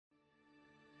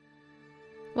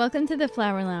Welcome to the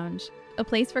Flower Lounge, a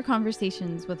place for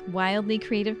conversations with wildly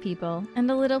creative people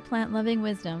and a little plant-loving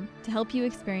wisdom to help you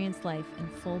experience life in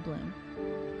full bloom.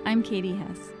 I'm Katie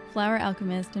Hess, flower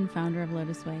alchemist and founder of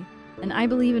LOTUSWEI, and I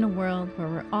believe in a world where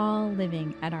we're all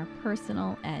living at our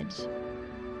personal edge.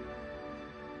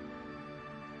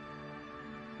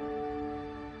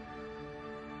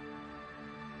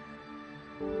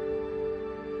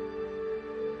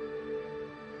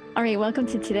 All right, welcome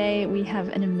to today. We have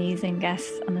an amazing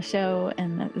guest on the show,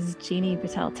 and that is Jini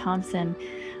Patel Thompson.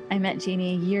 I met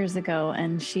Jini years ago,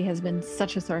 and she has been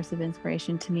such a source of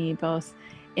inspiration to me, both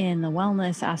in the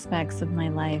wellness aspects of my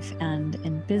life and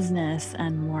in business,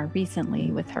 and more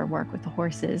recently with her work with the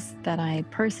horses that I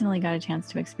personally got a chance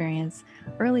to experience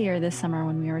earlier this summer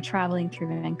when we were traveling through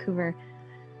Vancouver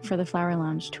for the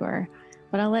Flowerlounge tour.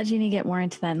 But I'll let Jini get more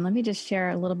into that. And let me just share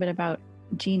a little bit about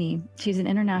Jini. She's an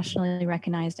internationally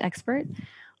recognized expert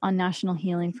on national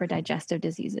healing for digestive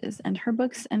diseases, and her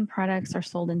books and products are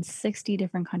sold in 60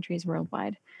 different countries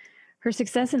worldwide. Her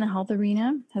success in the health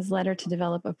arena has led her to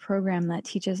develop a program that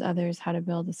teaches others how to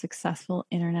build a successful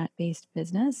internet-based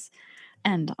business.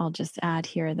 And I'll just add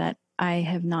here that I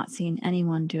have not seen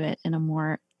anyone do it in a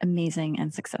more amazing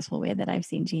and successful way that I've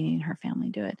seen Jini and her family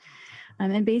do it.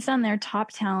 And based on their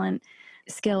top talent,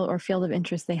 skill, or field of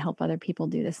interest, they help other people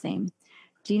do the same.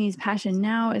 Jini's passion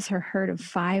now is her herd of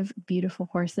 5 beautiful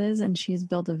horses, and she's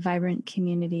built a vibrant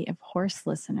community of horse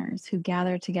listeners who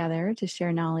gather together to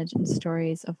share knowledge and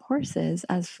stories of horses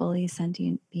as fully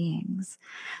sentient beings.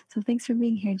 So thanks for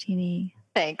being here, Jini.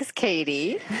 Thanks,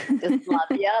 Katie. Just love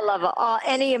you. I love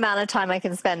any amount of time I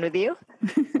can spend with you.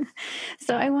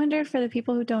 So I wondered, for the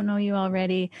people who don't know you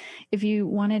already, if you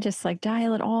want to just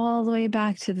dial it all the way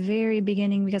back to the very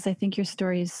beginning, because I think your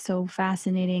story is so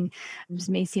fascinating. It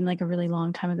may seem like a really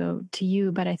long time ago to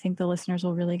you, but I think the listeners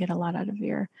will really get a lot out of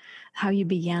how you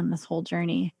began this whole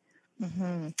journey.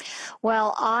 Mm-hmm.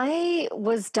 Well, I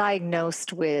was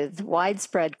diagnosed with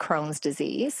widespread Crohn's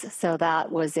disease. So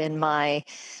that was in my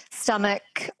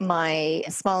stomach, my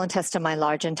small intestine, my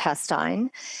large intestine,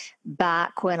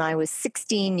 back when I was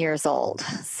 16 years old.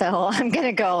 So I'm going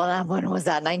to go, when was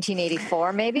that,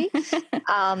 1984 maybe?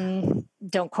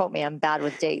 Don't quote me, I'm bad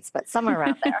with dates, but somewhere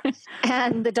around there.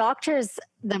 And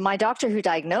my doctor who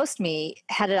diagnosed me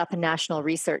headed up a national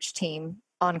research team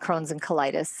on Crohn's and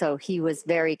colitis. So he was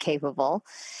very capable.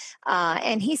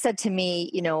 And he said to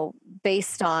me,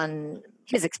 based on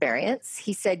his experience,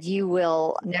 he said, you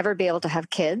will never be able to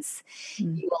have kids.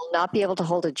 You will not be able to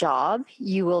hold a job.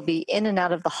 You will be in and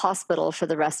out of the hospital for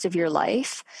the rest of your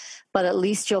life, but at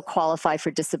least you'll qualify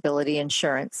for disability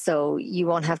insurance. So you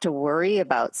won't have to worry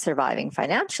about surviving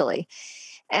financially.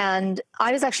 And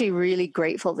I was actually really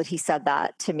grateful that he said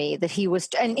that to me, and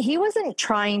he wasn't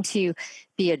trying to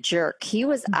be a jerk. He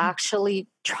was actually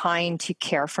trying to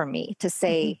care for me, to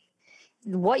say,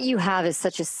 what you have is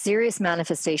such a serious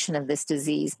manifestation of this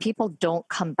disease. People don't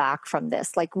come back from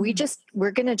this.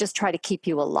 We're going to just try to keep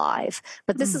you alive,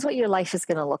 but this is what your life is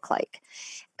going to look like.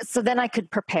 So then I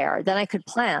could prepare, then I could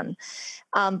plan.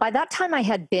 By that time, I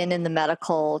had been in the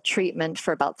medical treatment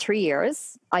for about 3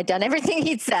 years. I'd done everything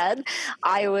he'd said.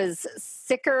 I was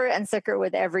sicker and sicker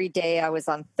with every day. I was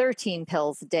on 13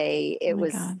 pills a day. It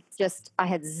was just, I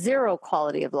had zero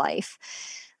quality of life.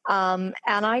 And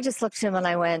I just looked at him and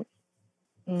I went,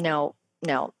 no.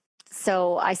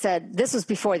 So I said, this was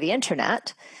before the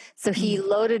internet. So he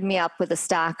loaded me up with a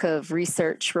stack of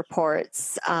research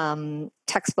reports,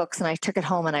 textbooks, and I took it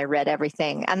home and I read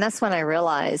everything. And that's when I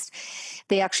realized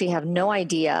they actually have no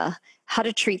idea how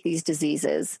to treat these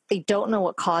diseases. They don't know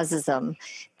what causes them.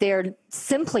 They're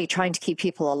simply trying to keep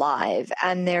people alive.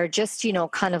 And they're just,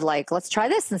 kind of like, let's try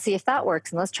this and see if that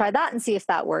works. And let's try that and see if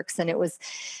that works. And it was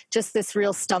just this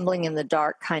real stumbling in the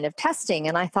dark kind of testing.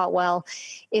 And I thought, well,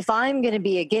 if I'm going to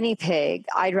be a guinea pig,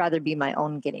 I'd rather be my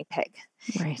own guinea pig.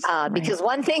 Right. Because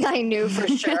one thing I knew for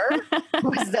sure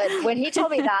was that when he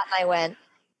told me that, and I went,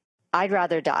 I'd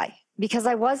rather die. Because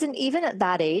I wasn't, even at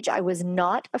that age, I was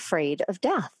not afraid of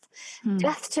death.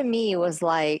 Death to me was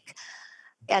like,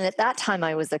 and at that time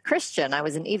I was a Christian. I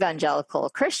was an evangelical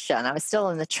Christian. I was still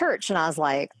in the church, and I was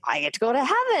like, I get to go to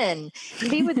heaven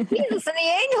and be with Jesus and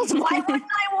the angels. Why wouldn't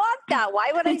I want that?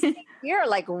 Why would I stay here?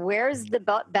 Where's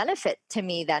the benefit to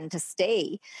me then to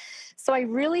stay? So I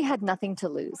really had nothing to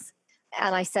lose.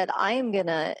 And I said, I am going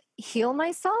to heal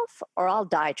myself or I'll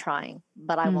die trying,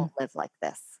 but I won't live like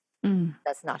this.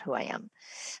 That's not who I am.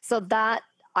 So that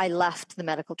I left the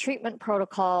medical treatment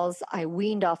protocols. I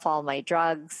weaned off all my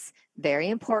drugs. Very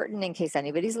important in case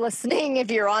anybody's listening.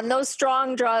 If you're on those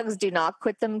strong drugs, do not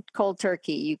quit them cold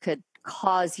turkey. You could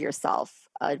cause yourself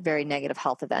a very negative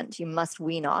health event. You must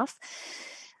wean off.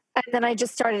 And then I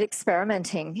just started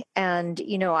experimenting. And,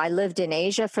 I lived in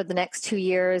Asia for the next 2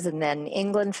 years and then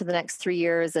England for the next 3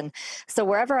 years. And so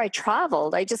wherever I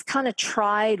traveled, I just kind of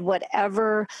tried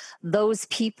whatever those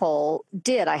people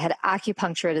did. I had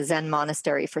acupuncture at a Zen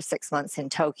monastery for 6 months in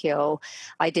Tokyo.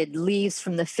 I did leaves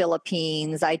from the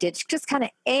Philippines. I did just kind of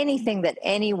anything that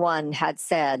anyone had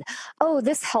said, oh,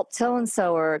 this helped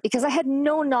so-and-so, or because I had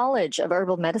no knowledge of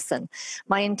herbal medicine.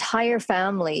 My entire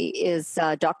family is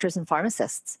doctors and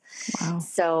pharmacists. Wow.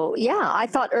 So yeah, I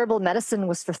thought herbal medicine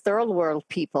was for third world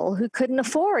people who couldn't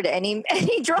afford any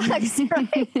drugs,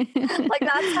 right? Like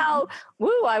that's how,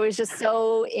 I was just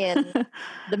so in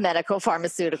the medical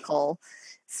pharmaceutical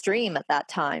stream at that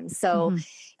time. So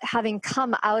having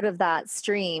come out of that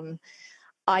stream,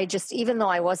 I just, even though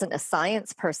I wasn't a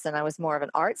science person, I was more of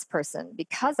an arts person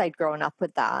because I'd grown up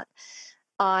with that.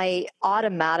 I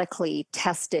automatically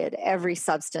tested every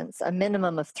substance a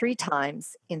minimum of 3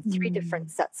 times in 3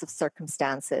 different sets of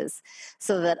circumstances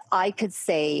so that I could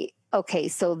say, okay,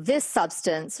 so this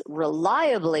substance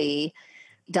reliably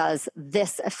does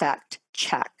this effect,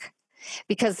 check.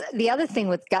 Because the other thing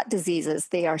with gut diseases,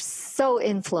 they are so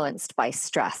influenced by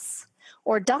stress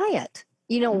or diet.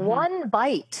 One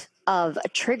bite of a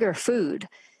trigger food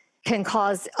can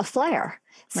cause a flare.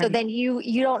 So then you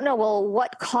don't know, well,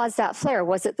 what caused that flare?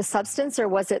 Was it the substance or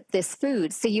was it this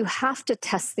food? So you have to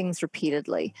test things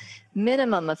repeatedly,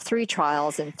 minimum of 3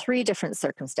 trials in 3 different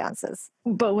circumstances.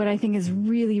 But what I think is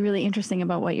really, really interesting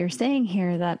about what you're saying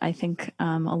here that I think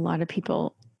a lot of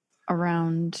people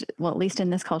around, well, at least in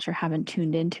this culture, haven't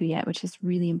tuned into yet, which is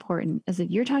really important, is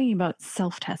that you're talking about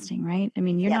self-testing, right? I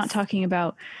mean, you're not talking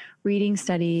about reading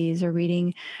studies or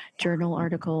reading journal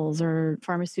articles or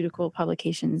pharmaceutical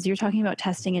publications. You're talking about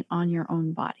testing it on your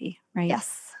own body, right?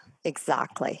 Yes,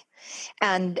 exactly.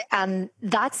 And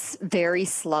that's very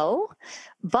slow,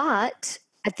 but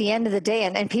at the end of the day,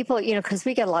 and people, because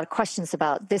we get a lot of questions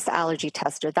about this allergy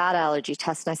test or that allergy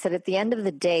test. And I said, at the end of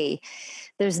the day,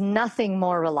 there's nothing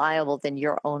more reliable than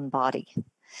your own body.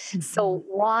 So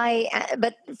why,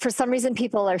 but for some reason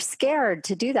people are scared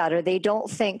to do that, or they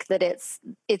don't think that it's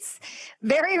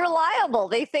very reliable.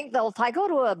 They think that if I go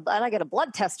to and I get a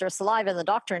blood test or saliva and the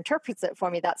doctor interprets it for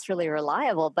me, that's really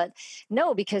reliable. But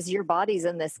no, because your body's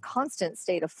in this constant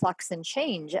state of flux and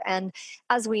change. And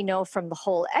as we know from the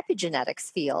whole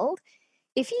epigenetics field,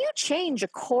 if you change a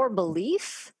core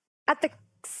belief at the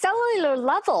cellular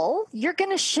level, you're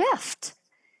going to shift.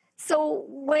 So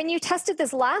when you tested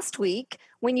this last week,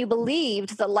 when you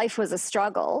believed that life was a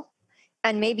struggle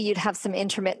and maybe you'd have some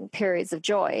intermittent periods of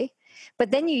joy, but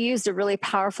then you used a really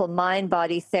powerful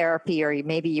mind-body therapy, or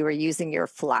maybe you were using your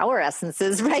flower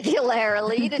essences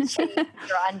regularly to change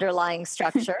your underlying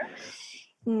structure.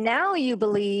 Now you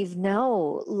believe,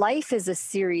 no, life is a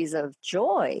series of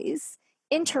joys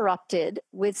interrupted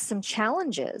with some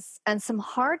challenges and some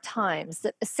hard times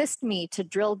that assist me to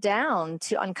drill down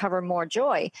to uncover more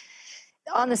joy.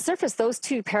 On the surface, those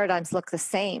 2 paradigms look the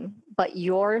same, but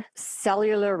your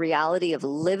cellular reality of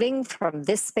living from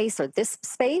this space or this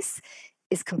space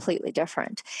is completely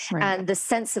different. Right. And the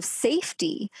sense of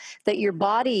safety that your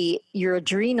body, your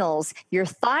adrenals, your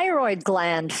thyroid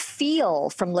gland feel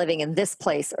from living in this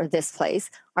place or this place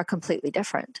are completely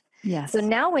different. Yes. So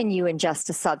now when you ingest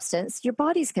a substance, your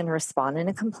body's going to respond in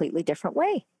a completely different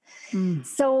way.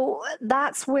 So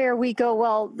that's where we go,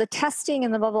 well, the testing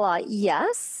and the blah, blah, blah,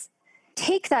 yes.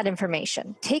 Take that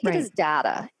information, take it as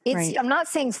data. I'm not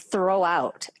saying throw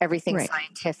out everything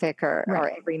scientific or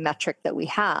every metric that we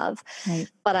have,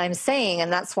 but I'm saying,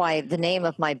 and that's why the name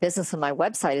of my business and my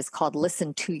website is called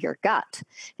Listen to Your Gut,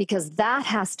 because that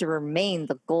has to remain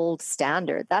the gold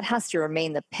standard. That has to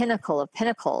remain the pinnacle of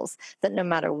pinnacles, that no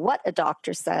matter what a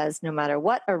doctor says, no matter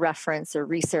what a reference or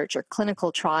research or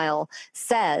clinical trial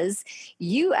says,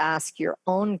 you ask your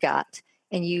own gut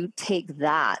and you take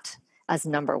that as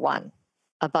number 1.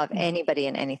 Above anybody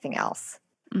and anything else.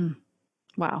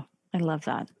 Wow. I love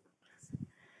that.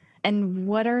 And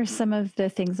what are some of the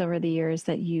things over the years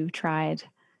that you've tried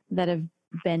that have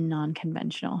been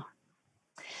non-conventional?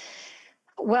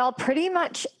 Well, pretty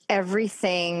much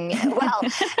everything. Well,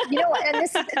 and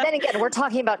then again, we're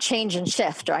talking about change and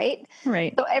shift, right?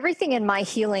 Right. So everything in my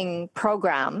healing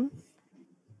program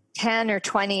 10 or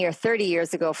 20 or 30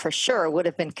 years ago for sure would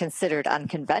have been considered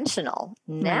unconventional.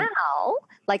 Now,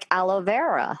 like aloe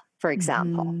vera, for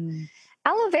example.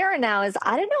 Aloe vera now is,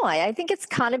 I don't know, I think it's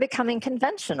kind of becoming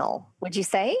conventional. Would you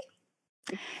say?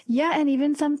 Yeah, and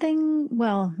even something,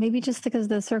 well, maybe just because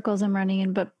the circles I'm running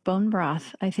in, but bone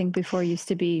broth, I think before used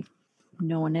to be,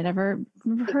 no one had ever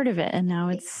heard of it. And now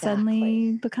it's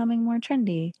suddenly becoming more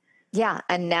trendy. Yeah.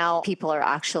 And now people are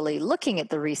actually looking at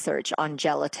the research on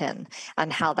gelatin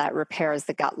and how that repairs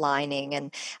the gut lining,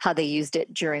 and how they used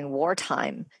it during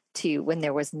wartime when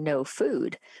there was no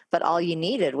food. But all you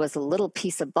needed was a little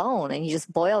piece of bone, and you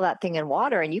just boil that thing in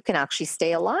water and you can actually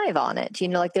stay alive on it.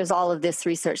 Like there's all of this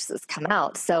research that's come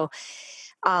out. So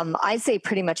I'd say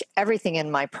pretty much everything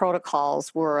in my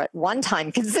protocols were at one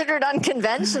time considered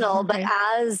unconventional, but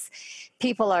as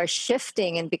people are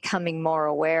shifting and becoming more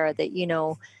aware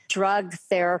that, drug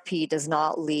therapy does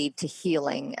not lead to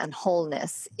healing and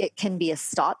wholeness. It can be a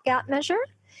stopgap measure.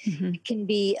 Mm-hmm. It can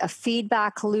be a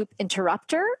feedback loop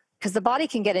interrupter, because the body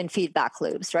can get in feedback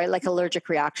loops, right? Like allergic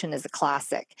reaction is a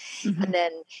classic. Mm-hmm. And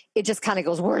then it just kind of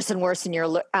goes worse and worse, and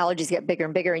your allergies get bigger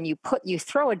and bigger, and you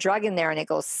throw a drug in there and it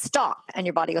goes stop, and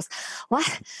your body goes,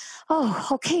 what? Oh,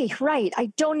 okay, right. I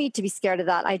don't need to be scared of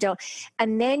that. I don't.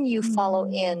 And then you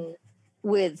follow in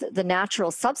with the natural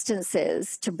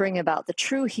substances to bring about the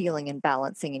true healing and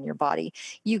balancing in your body.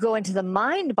 You go into the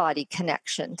mind-body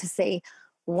connection to say,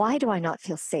 why do I not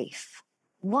feel safe?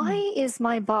 Why is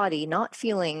my body not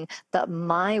feeling that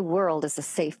my world is a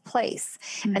safe place?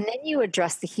 And then you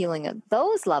address the healing at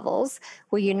those levels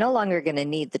where you're no longer going to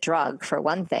need the drug, for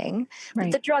one thing. Right.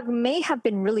 But the drug may have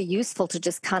been really useful to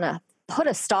just kind of put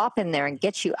a stop in there and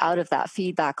get you out of that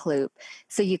feedback loop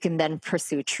so you can then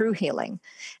pursue true healing.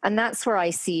 And that's where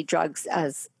I see drugs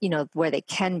as, where they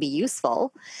can be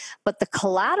useful. But the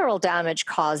collateral damage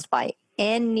caused by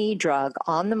any drug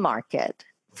on the market,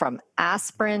 from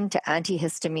aspirin to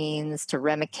antihistamines to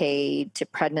Remicade to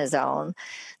prednisone,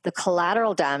 the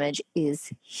collateral damage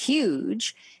is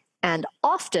huge and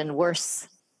often worse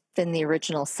than the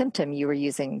original symptom you were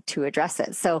using to address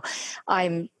it. So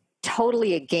I'm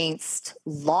totally against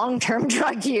long-term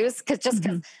drug use, because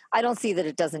I don't see that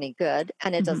it does any good,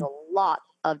 and it does a lot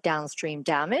of downstream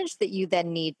damage that you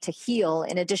then need to heal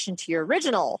in addition to your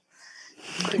original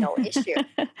issue.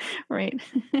 Right.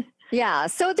 Yeah.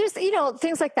 So there's,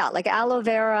 things like that, like aloe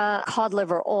vera, cod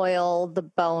liver oil, the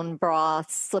bone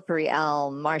broth, slippery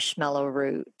elm, marshmallow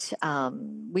root.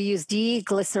 We use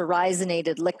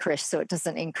deglycerinated licorice so it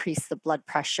doesn't increase the blood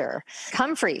pressure.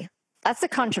 Comfrey. That's a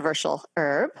controversial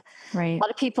herb. Right. A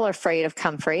lot of people are afraid of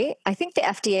comfrey. I think the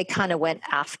FDA kind of went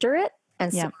after it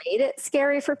and made it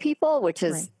scary for people, which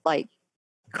is like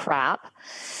crap.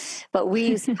 But we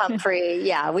use comfrey.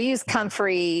 We use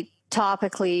comfrey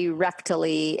topically,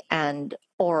 rectally, and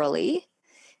orally.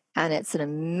 And it's an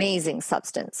amazing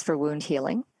substance for wound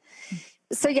healing.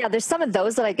 So there's some of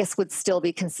those that I guess would still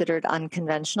be considered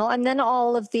unconventional. And then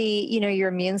all of the, your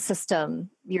immune system,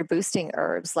 your boosting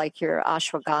herbs like your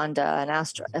ashwagandha and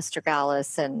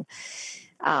astragalus and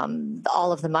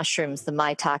all of the mushrooms, the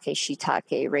maitake,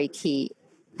 shiitake, reishi.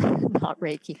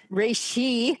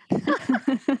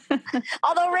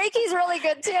 Although Reiki's really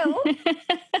good too.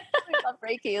 I love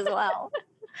Reiki as well.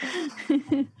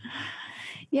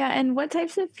 Yeah. And what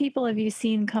types of people have you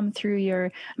seen come through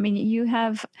you're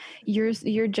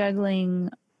juggling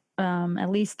at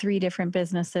least 3 different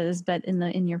businesses, but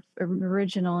in your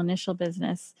original initial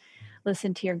business,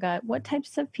 Listen to Your Gut, what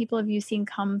types of people have you seen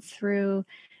come through?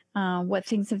 What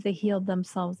things have they healed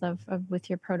themselves of with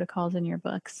your protocols and your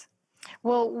books?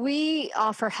 Well, we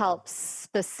offer help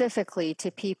specifically to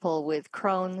people with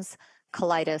Crohn's,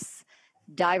 colitis,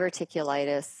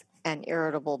 diverticulitis, and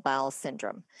irritable bowel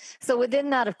syndrome. So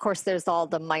within that, of course, there's all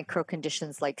the micro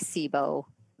conditions like SIBO,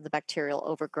 the bacterial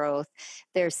overgrowth.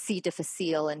 There's C.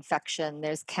 difficile infection.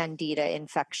 There's Candida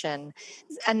infection.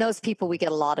 And those people, we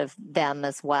get a lot of them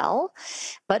as well.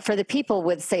 But for the people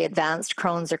with, say, advanced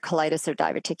Crohn's or colitis or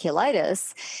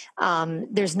diverticulitis,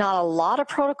 there's not a lot of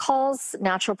protocols,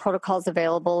 natural protocols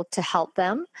available to help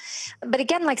them. But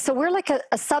again, so we're like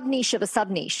a sub-niche of a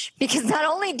sub-niche, because not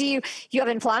only do you have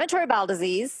inflammatory bowel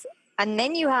disease, and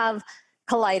then you have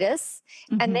colitis,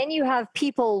 and then you have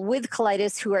people with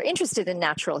colitis who are interested in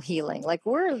natural healing. Like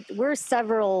we're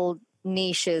several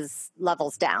niches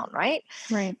levels down, right?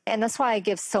 Right. And that's why I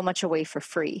give so much away for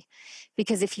free,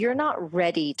 because if you're not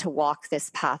ready to walk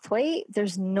this pathway,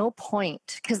 there's no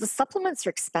point, because the supplements are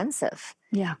expensive.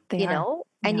 Yeah, they are.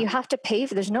 And you have to pay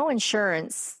for. There's no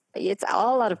insurance. It's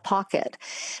all out of pocket.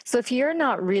 So if you're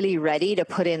not really ready to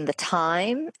put in the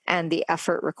time and the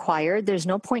effort required, there's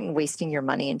no point in wasting your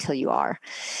money until you are.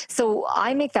 So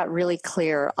I make that really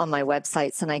clear on my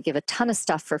websites, and I give a ton of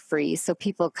stuff for free so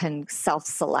people can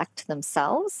self-select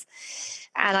themselves.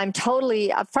 And I'm totally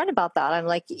upfront about that. I'm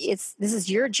like, this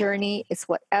is your journey. It's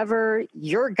whatever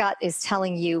your gut is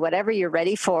telling you, whatever you're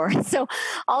ready for. So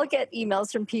I'll get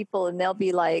emails from people and they'll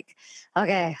be like,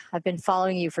 okay, I've been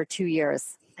following you for 2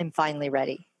 years. I'm finally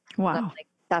ready. Wow.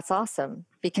 that's awesome.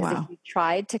 Because if you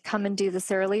tried to come and do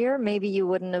this earlier, maybe you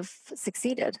wouldn't have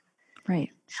succeeded. Right.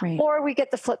 Or we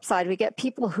get the flip side. We get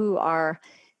people who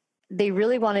they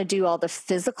really want to do all the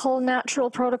physical natural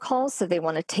protocols. So they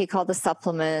want to take all the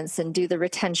supplements and do the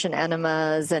retention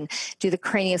enemas and do the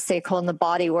craniosacral and the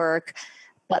body work,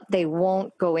 but they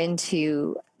won't go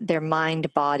into their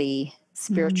mind-body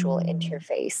spiritual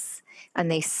interface, and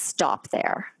they stop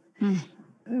there.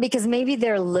 Because maybe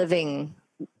they're living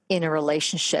in a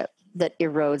relationship that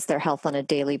erodes their health on a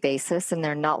daily basis, and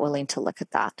they're not willing to look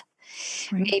at that.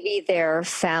 Right. Maybe their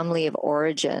family of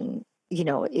origin,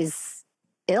 is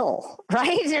ill,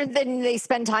 right? Then they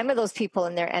spend time with those people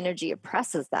and their energy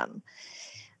oppresses them.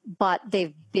 But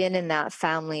they've been in that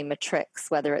family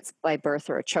matrix, whether it's by birth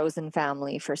or a chosen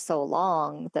family, for so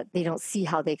long that they don't see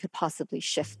how they could possibly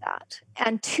shift that.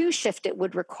 And to shift it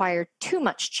would require too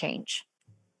much change,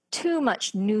 too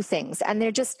much new things. And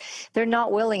they're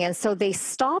not willing. And so they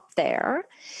stop there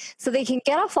so they can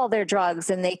get off all their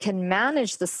drugs and they can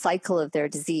manage the cycle of their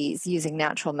disease using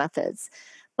natural methods.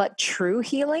 But true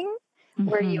healing,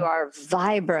 where you are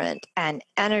vibrant and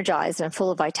energized and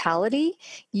full of vitality,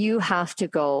 you have to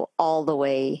go all the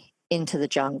way into the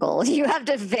jungle. You have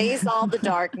to face all the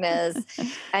darkness,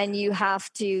 and you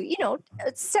have to,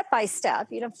 step by step.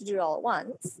 You don't have to do it all at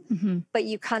once, but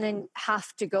you kind of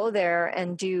have to go there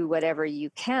and do whatever you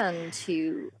can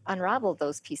to unravel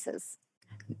those pieces.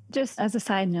 Just as a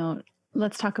side note,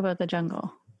 let's talk about the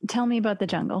jungle. Tell me about the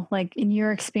jungle, like in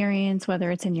your experience,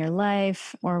 whether it's in your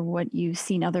life or what you've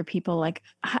seen other people, like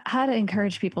how to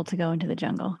encourage people to go into the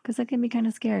jungle, because it can be kind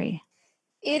of scary.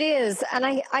 It is. And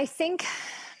I think,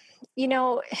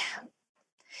 it's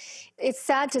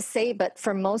sad to say, but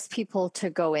for most people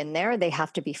to go in there, they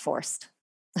have to be forced.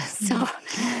 So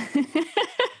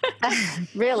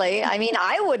really,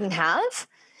 I wouldn't have.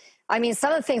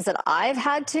 Some of the things that I've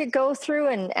had to go through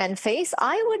and face,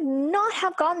 I would not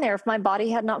have gone there if my body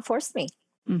had not forced me.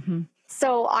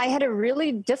 So I had a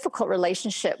really difficult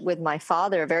relationship with my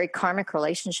father, a very karmic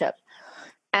relationship.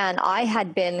 And I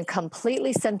had been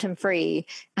completely symptom-free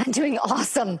and doing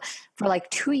awesome for like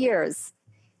 2 years.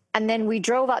 And then we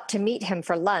drove up to meet him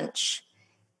for lunch.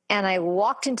 And I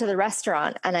walked into the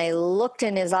restaurant and I looked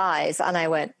in his eyes and I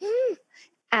went,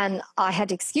 and I had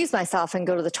to excuse myself and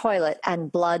go to the toilet,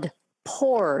 and blood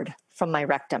poured from my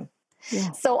rectum.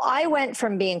 Yeah. So I went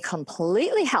from being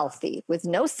completely healthy with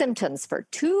no symptoms for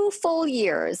 2 full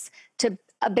years to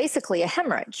basically a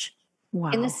hemorrhage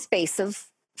in the space of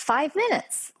 5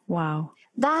 minutes. Wow.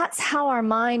 That's how our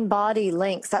mind body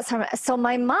links. So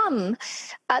my mom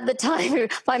at the time,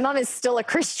 my mom is still a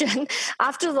Christian.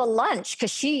 After the lunch,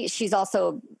 because she's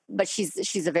a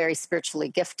very spiritually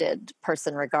gifted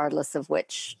person, regardless of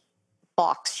which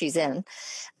box she's in.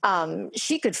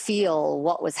 She could feel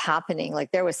what was happening.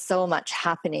 Like there was so much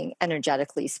happening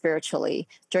energetically, spiritually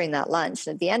during that lunch.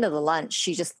 And at the end of the lunch,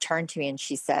 she just turned to me and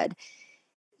she said,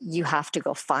 "You have to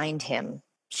go find him."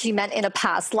 She meant in a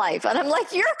past life. And I'm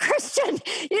like, "You're a Christian.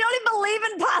 You don't even believe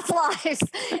in past lives."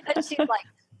 And she's like,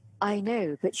 "I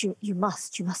know, but you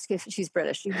must go." She's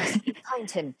British. "You must find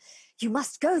him. You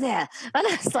must go there." And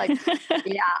I was like,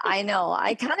 yeah, I know.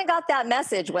 I kind of got that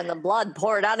message when the blood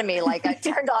poured out of me, like I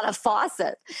turned on a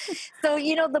faucet. So,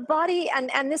 the body,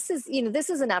 and this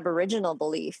is an Aboriginal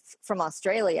belief from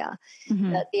Australia,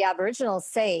 that the Aboriginals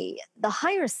say the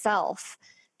higher self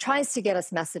tries to get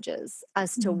us messages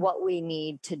as to what we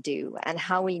need to do and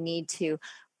how we need to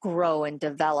grow and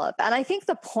develop. And I think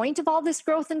the point of all this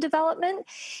growth and development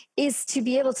is to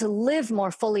be able to live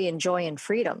more fully in joy and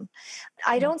freedom.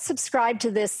 I don't subscribe to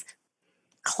this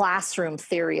classroom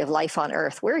theory of life on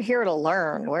earth. We're here to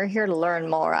learn. We're here to learn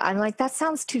more. I'm like, that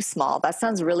sounds too small. That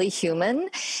sounds really human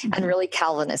and really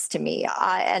Calvinist to me.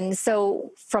 And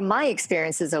so from my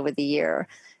experiences over the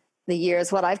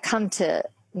years, what I've come to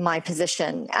my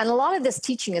position, and a lot of this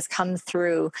teaching has come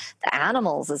through the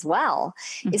animals as well,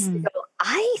 is to go,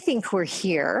 I think we're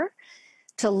here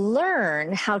to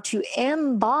learn how to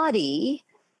embody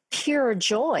pure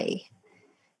joy,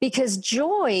 because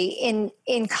joy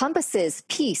encompasses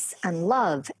peace and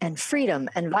love and freedom,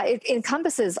 and it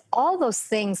encompasses all those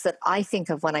things that I think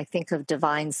of when I think of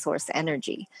divine source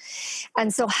energy.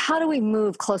 And so how do we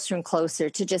move closer and closer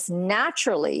to just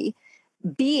naturally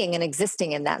being and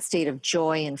existing in that state of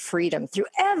joy and freedom through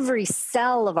every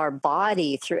cell of our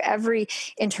body, through every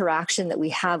interaction that we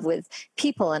have with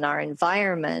people in our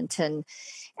environment. And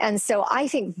so I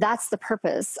think that's the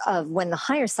purpose of when the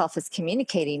higher self is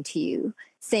communicating to you,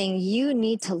 saying you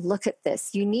need to look at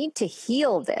this, you need to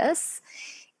heal this.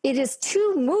 It is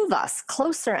to move us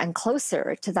closer and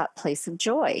closer to that place of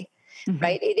joy.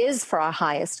 right? It is for our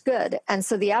highest good. And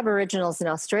so the Aboriginals in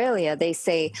Australia, they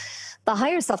say the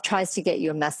higher self tries to get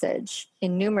you a message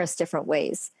in numerous different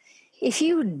ways. If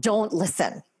you don't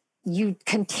listen, you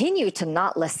continue to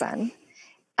not listen,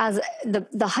 as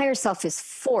the higher self is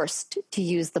forced to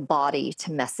use the body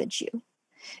to message you.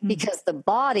 Because the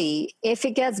body, if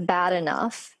it gets bad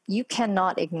enough, you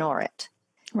cannot ignore it.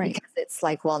 Right. Because it's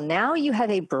like, well, now you have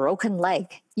a broken leg.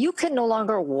 You can no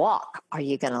longer walk. Are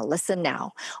you going to listen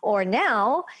now? Or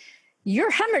now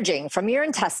you're hemorrhaging from your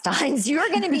intestines. You're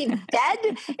going to be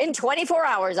dead in 24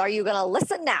 hours. Are you going to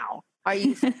listen now? Are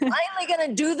you finally going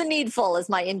to do the needful, as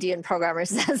my Indian programmer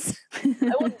says?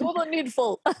 I will do the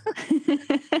needful.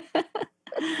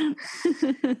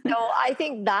 So I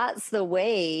think that's the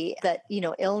way that,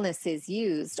 illness is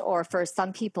used. Or for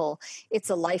some people,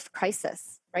 it's a life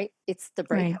crisis, right? It's the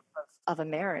breakup of a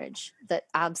marriage that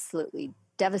absolutely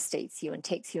devastates you and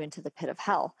takes you into the pit of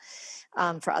hell.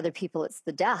 For other people, it's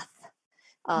the death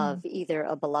of either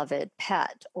a beloved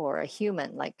pet or a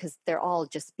human, because they're all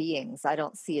just beings. I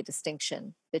don't see a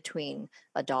distinction between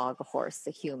a dog, a horse,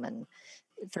 a human.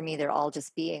 For me, they're all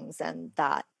just beings, and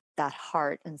that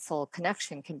heart and soul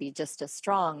connection can be just as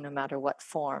strong no matter what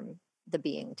form the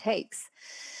being takes.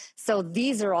 So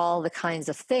these are all the kinds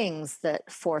of things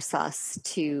that force us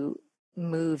to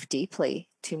move deeply,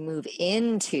 to move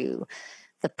into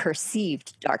the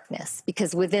perceived darkness,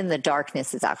 because within the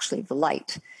darkness is actually the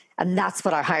light. And that's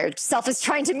what our higher self is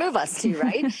trying to move us to,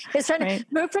 right? It's trying to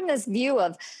move from this view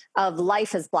of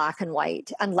life as black and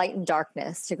white and light and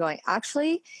darkness to going,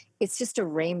 actually, it's just a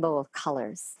rainbow of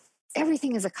colors.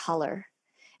 Everything is a color.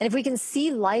 And if we can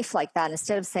see life like that,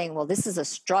 instead of saying, well, this is a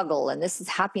struggle and this is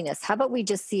happiness, how about we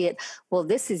just see it, well,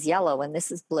 this is yellow and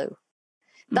this is blue.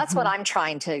 That's what I'm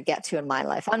trying to get to in my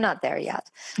life. I'm not there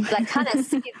yet. But I kind of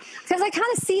see, because I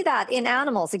kind of see that in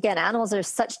animals. Again, animals are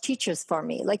such teachers for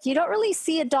me. You don't really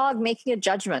see a dog making a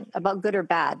judgment about good or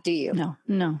bad, do you?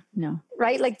 No.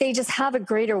 Right? They just have a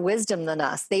greater wisdom than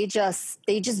us. They just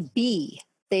be.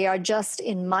 They are just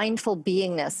in mindful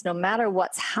beingness, no matter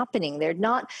what's happening. They're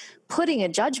not putting a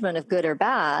judgment of good or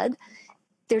bad.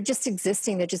 They're just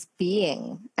existing. They're just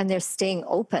being, and they're staying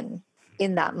open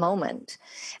in that moment.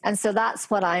 And so that's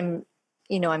what I'm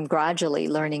gradually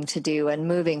learning to do, and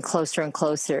moving closer and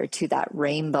closer to that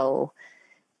rainbow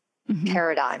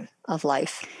paradigm of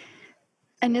life.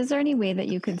 And is there any way that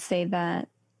you could say that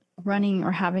running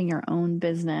or having your own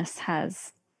business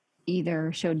has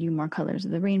either showed you more colors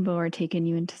of the rainbow, or taken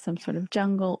you into some sort of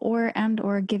jungle,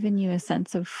 or given you a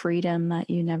sense of freedom that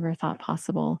you never thought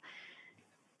possible?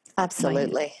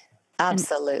 Absolutely.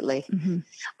 Absolutely.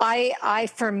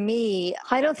 For me,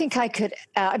 I don't think I could,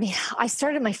 I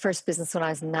started my first business when I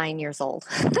was 9 years old.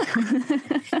 We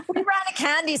ran a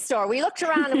candy store. We looked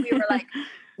around and we were like,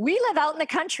 we live out in the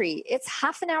country. It's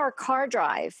half an hour car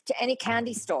drive to any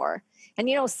candy store. And,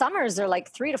 summers are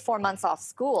 3 to 4 months off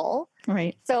school.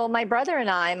 Right. So my brother and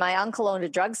my uncle owned a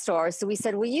drugstore. So we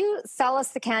said, will you sell us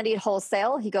the candy at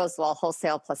wholesale? He goes, well,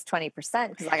 wholesale plus 20%,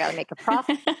 because I got to make a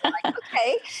profit. I'm like,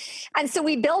 okay. And so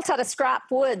we built out of scrap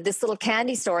wood this little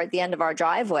candy store at the end of our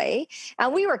driveway.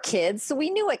 And we were kids, so we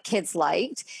knew what kids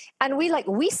liked. And we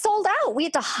sold out. We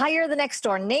had to hire the next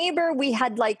door neighbor. We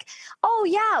had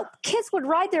kids would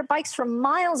ride their bikes for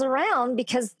miles around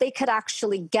because they could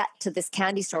actually get to this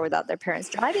candy store without their parents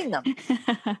driving them.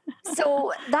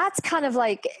 So that's kind of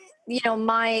my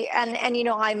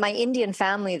Indian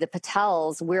family, the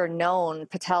Patels,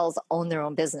 Patels own their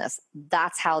own business.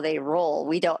 That's how they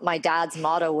roll. My dad's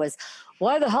motto was,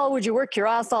 why the hell would you work your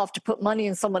ass off to put money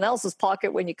in someone else's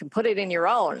pocket when you can put it in your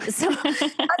own? So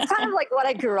that's kind of what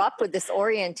I grew up with, this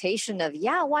orientation of,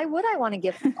 why would I want to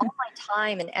give all my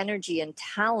time and energy and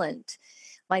talent,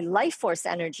 my life force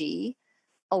energy,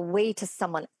 away to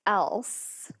someone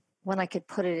else when I could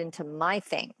put it into my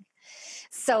thing?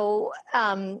 So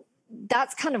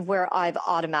that's kind of where I've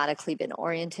automatically been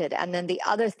oriented. And then the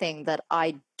other thing that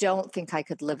I don't think I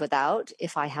could live without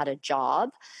if I had a job,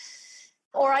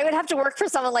 or I would have to work for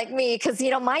someone like me, because,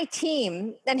 my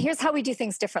team, and here's how we do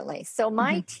things differently. So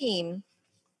my team,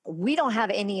 we don't have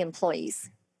any employees.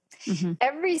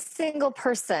 Every single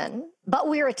person, but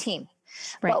we're a team.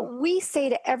 Right. But we say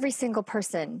to every single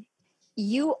person,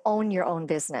 you own your own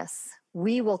business.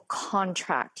 We will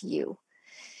contract you.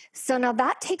 So now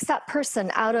that takes that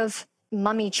person out of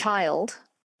mommy-child,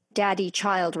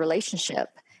 daddy-child relationship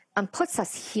and puts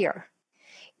us here.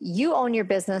 You own your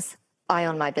business. I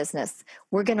own my business.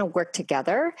 We're going to work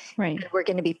together. Right. And we're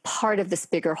going to be part of this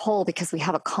bigger whole because we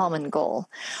have a common goal.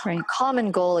 Right. Our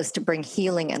common goal is to bring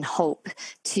healing and hope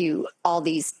to all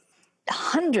these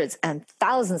hundreds and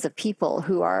thousands of people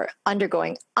who are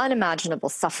undergoing unimaginable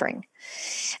suffering.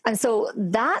 And so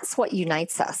that's what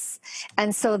unites us.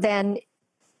 And so then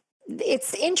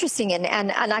it's interesting.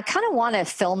 And I kind of want to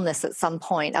film this at some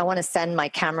point. I want to send my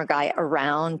camera guy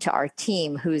around to our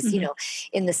team who's,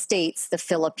 in the States, the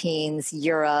Philippines,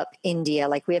 Europe, India,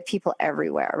 like we have people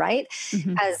everywhere, right?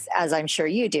 As I'm sure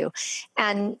you do,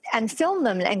 and film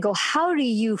them and go, how do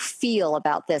you feel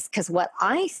about this? Because what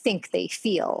I think they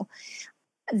feel,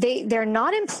 they're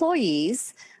not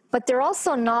employees, but they're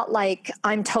also not like,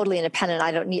 I'm totally independent,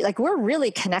 I don't need, like, we're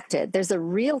really connected. There's a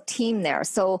real team there.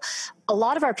 So a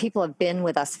lot of our people have been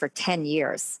with us for 10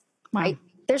 years, right?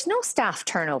 There's no staff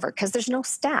turnover because there's no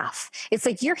staff. It's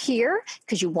like you're here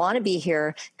because you want to be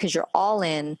here, because you're all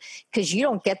in, because you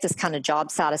don't get this kind of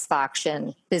job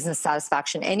satisfaction, business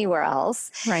satisfaction anywhere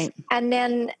else. Right. And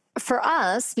then for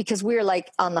us, because we're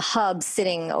like on the hub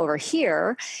sitting over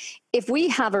here, if we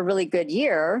have a really good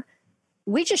year,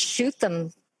 we just shoot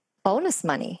them bonus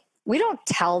money. We don't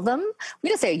tell them. We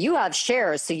just say, you have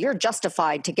shares, so you're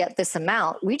justified to get this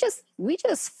amount. We just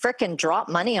frickin' drop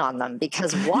money on them,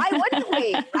 because why wouldn't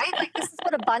we, right? Like, this is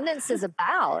what abundance is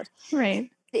about. Right.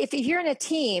 If you're in a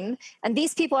team and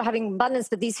these people are having abundance,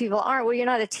 but these people aren't, well, you're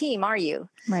not a team, are you?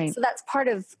 Right. So that's part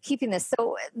of keeping this.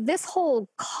 So this whole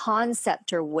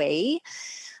concept or way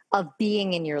of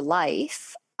being in your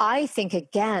life, I think,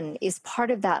 again, is part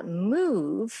of that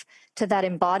move to that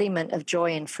embodiment of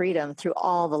joy and freedom through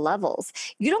all the levels.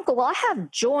 You don't go, well, I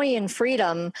have joy and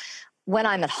freedom when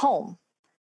I'm at home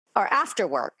or after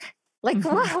work. Like,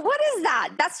 what is that?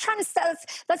 That's trying to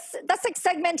that's like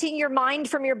segmenting your mind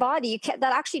from your body.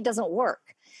 That actually doesn't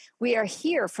work. We are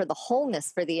here for the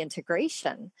wholeness, for the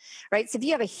integration, right? So if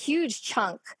you have a huge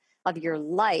chunk of your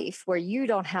life where you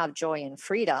don't have joy and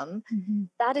freedom,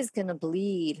 that is going to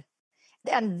bleed.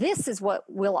 And this is what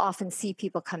we'll often see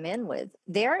people come in with.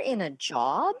 They're in a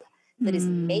job that is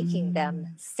making them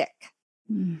sick.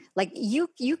 Like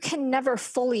you can never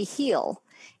fully heal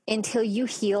until you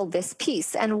heal this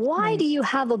piece. And why do you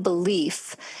have a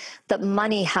belief that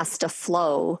money has to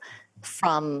flow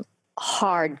from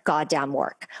hard goddamn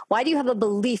work? Why do you have a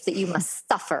belief that you must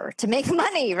suffer to make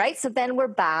money, right? So then we're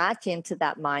back into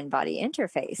that mind-body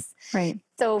interface. Right.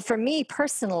 So for me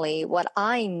personally, what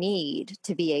I need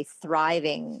to be a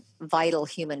thriving, vital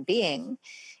human being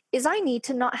is I need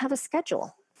to not have a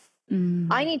schedule.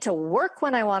 I need to work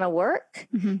when I want to work,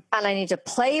 and I need to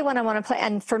play when I want to play.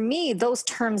 And for me, those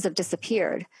terms have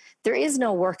disappeared. There is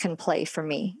no work and play for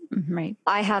me. Right.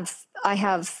 I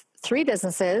have 3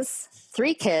 businesses,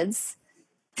 3 kids,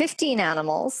 15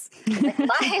 animals.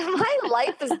 my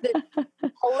life has been,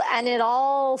 and it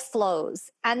all flows.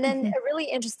 And then a really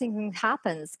interesting thing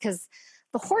happens, because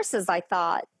the horses, I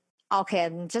thought, okay,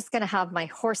 I'm just going to have my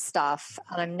horse stuff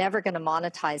and I'm never going to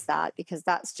monetize that, because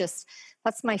that's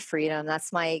my freedom.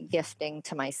 That's my gifting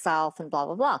to myself and blah,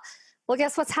 blah, blah. Well,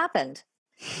 guess what's happened?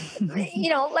 Like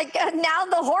now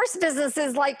the horse business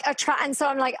is like and so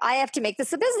I'm like, I have to make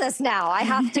this a business now. I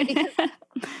have to,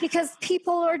 because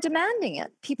people are demanding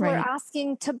it. People are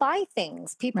asking to buy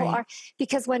things. People are,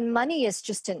 because when money is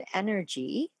just an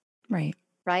energy,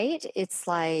 right? It's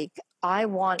like, I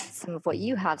want some of what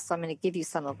you have, so I'm going to give you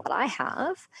some of what I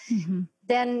have.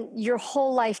 Then your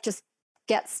whole life just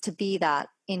gets to be that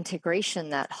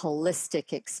integration, that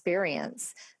holistic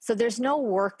experience. So there's no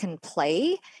work and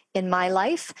play in my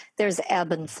life. There's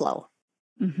ebb and flow.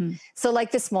 So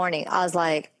like this morning, I was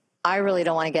like, I really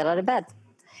don't want to get out of bed.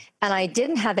 And I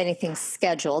didn't have anything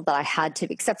scheduled that I had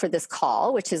to, except for this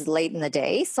call, which is late in the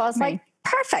day. So I was like,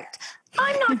 perfect.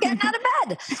 I'm not getting out of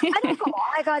bed. I don't go,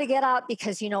 I got to get up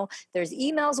because, there's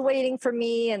emails waiting for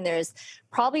me and there's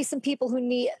probably some people who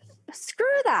need, screw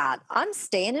that. I'm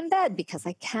staying in bed because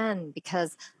I can,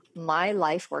 because my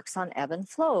life works on ebb and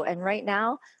flow. And right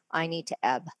now I need to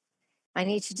ebb. I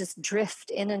need to just drift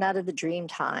in and out of the dream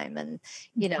time and,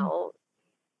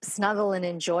 snuggle and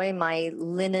enjoy my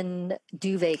linen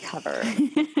duvet cover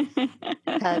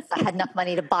because I had enough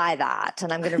money to buy that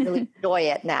and I'm going to really enjoy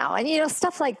it now. And,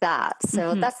 stuff like that.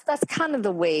 So that's kind of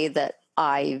the way that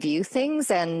I view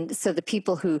things. And so the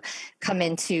people who come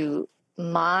into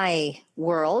my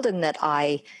world and that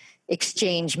I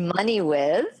exchange money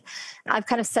with, I've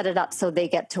kind of set it up so they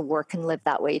get to work and live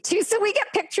that way too. So we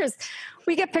get pictures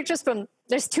from,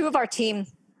 there's 2 of our team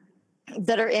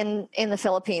that are in the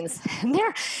Philippines, and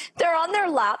they're on their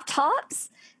laptops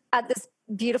at this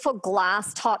beautiful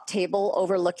glass top table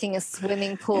overlooking a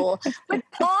swimming pool with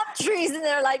palm trees, and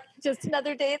they're like, just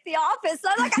another day at the office.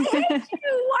 I'm like, I hate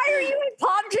you. Why are you in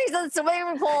palm trees and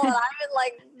swimming pool? And I'm in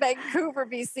like Vancouver,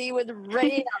 BC with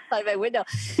rain outside my window.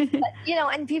 But,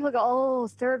 and people go, oh,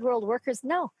 third world workers.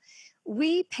 No,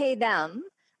 we pay them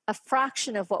a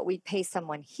fraction of what we'd pay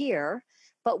someone here,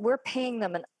 but we're paying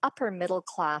them an upper middle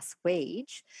class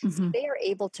wage. So they are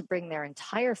able to bring their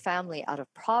entire family out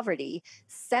of poverty,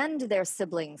 send their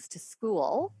siblings to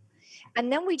school,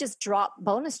 and then we just drop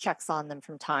bonus checks on them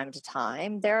from time to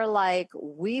time. They're like,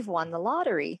 we've won the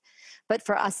lottery. But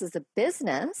for us as a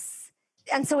business,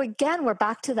 and so again, we're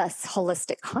back to this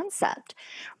holistic concept,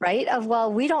 right? Of,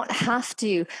 well, we don't have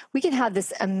to, we can have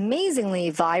this amazingly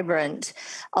vibrant,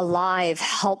 alive,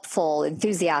 helpful,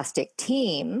 enthusiastic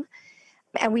team.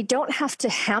 And we don't have to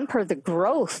hamper the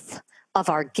growth of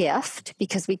our gift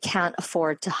because we can't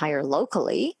afford to hire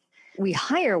locally. We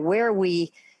hire where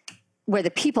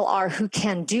the people are who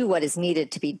can do what is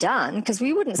needed to be done, because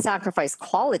we wouldn't sacrifice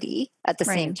quality at the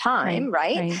same time,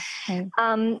 right?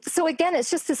 So again, it's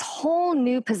just this whole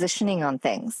new positioning on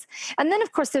things. And then,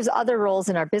 of course, there's other roles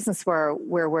in our business where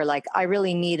we're like, I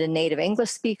really need a native English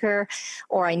speaker,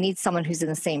 or I need someone who's in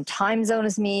the same time zone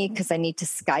as me because I need to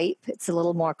Skype. It's a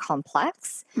little more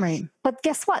complex. Right. But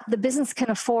guess what? The business can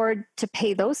afford to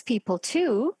pay those people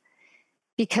too,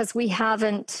 because we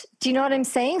haven't, do you know what I'm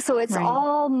saying? So it's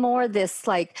all more this,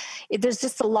 like, there's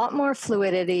just a lot more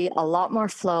fluidity, a lot more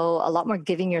flow, a lot more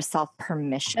giving yourself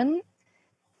permission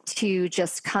to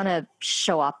just kind of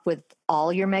show up with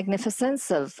all your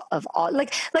magnificence of all,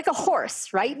 like a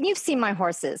horse, right? You've seen my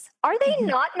horses. Are they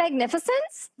not magnificent?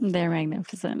 They're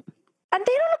magnificent. And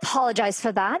they don't apologize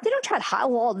for that. They don't try to,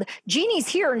 well, Jeannie's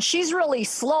here and she's really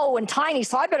slow and tiny,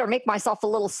 so I better make myself a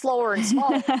little slower and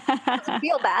smaller. Doesn't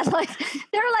feel bad. Like,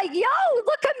 they're like, yo,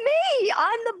 look at me.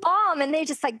 I'm the bomb. And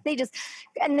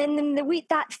and then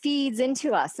that feeds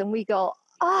into us. And we go,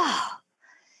 oh,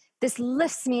 this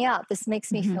lifts me up. This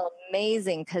makes me feel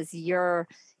amazing because you're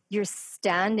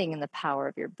standing in the power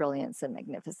of your brilliance and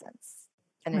magnificence.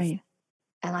 And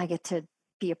and I get to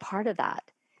be a part of that.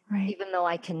 Right. Even though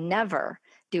I can never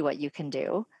do what you can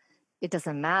do, it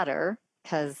doesn't matter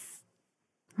because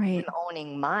I'm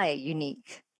owning my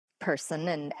unique person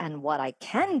and what I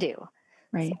can do.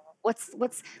 Right. So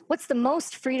what's the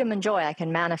most freedom and joy I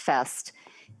can manifest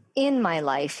in my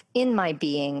life, in my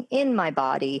being, in my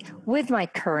body, with my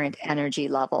current energy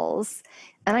levels?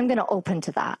 And I'm going to open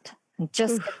to that and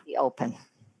just be open.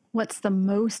 What's the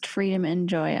most freedom and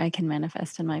joy I can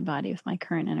manifest in my body with my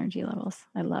current energy levels?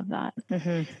 I love that.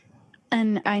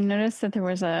 And I noticed that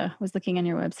was looking on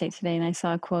your website today and I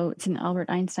saw a quote. It's an Albert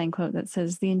Einstein quote that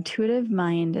says, "The intuitive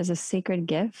mind is a sacred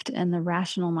gift and the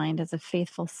rational mind is a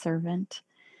faithful servant.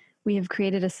 We have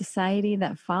created a society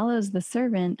that follows the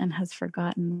servant and has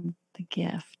forgotten the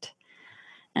gift."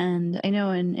 And I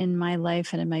know in my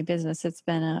life and in my business, it's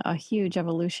been a huge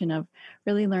evolution of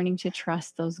really learning to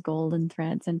trust those golden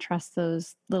threads and trust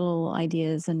those little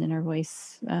ideas and inner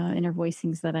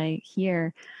voicings that I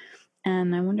hear.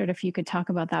 And I wondered if you could talk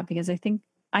about that, because I think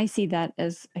I see that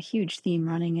as a huge theme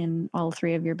running in all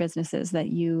three of your businesses, that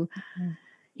you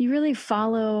really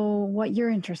follow what you're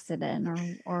interested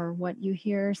in or what you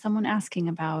hear someone asking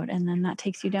about, and then that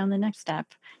takes you down the next step.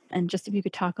 And just if you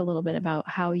could talk a little bit about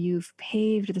how you've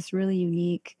paved this really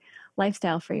unique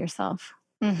lifestyle for yourself.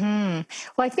 Well,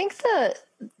 I think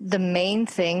the main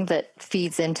thing that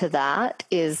feeds into that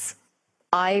is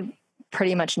I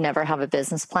pretty much never have a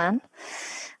business plan.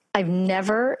 I've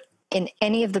never, in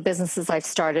any of the businesses I've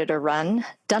started or run,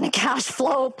 done a cash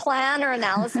flow plan or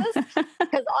analysis,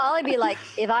 because I'll be like,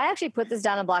 if I actually put this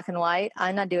down in black and white,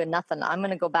 I'm not doing nothing. I'm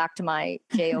going to go back to my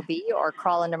job or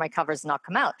crawl under my covers and not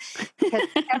come out. Because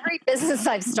every business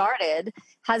I've started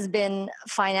has been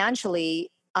financially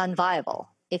unviable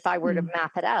if I were to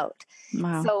map it out.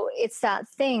 Wow. So it's that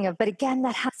thing of, but again,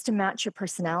 that has to match your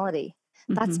personality.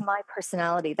 That's my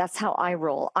personality. That's how I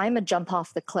roll. I'm a jump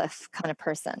off the cliff kind of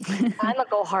person. I'm a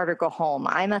go hard or go home.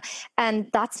 And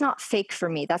that's not fake for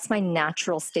me. That's my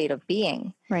natural state of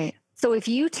being. Right. So if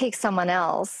you take someone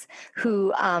else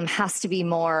who has to be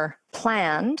more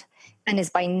planned and is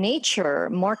by nature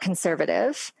more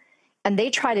conservative, and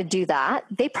they try to do that,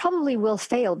 they probably will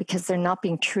fail because they're not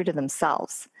being true to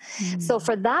themselves. So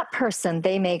for that person,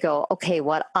 they may go, okay,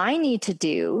 what I need to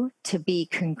do to be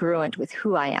congruent with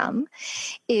who I am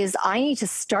is I need to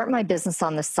start my business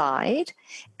on the side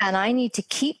and I need to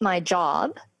keep my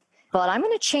job, but I'm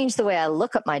going to change the way I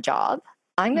look at my job.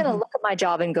 I'm going to look at my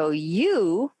job and go,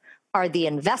 you are the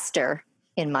investor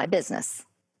in my business.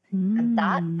 And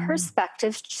that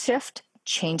perspective shift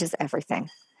changes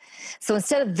everything. So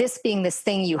instead of this being this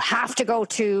thing you have to go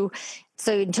to,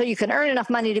 so until you can earn enough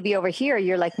money to be over here,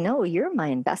 you're like, no, you're my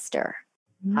investor.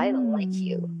 I like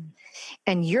you.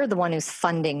 And you're the one who's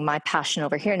funding my passion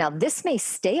over here. Now, this may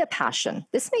stay a passion.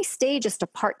 This may stay just a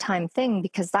part-time thing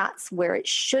because that's where it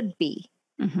should be.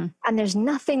 And there's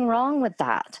nothing wrong with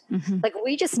that. Mm-hmm. Like,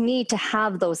 we just need to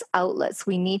have those outlets.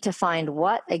 We need to find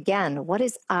what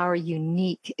is our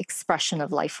unique expression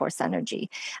of life force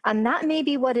energy? And that may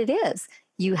be what it is.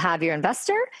 You have your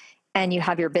investor and you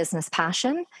have your business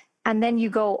passion. And then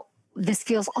you go, this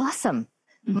feels awesome.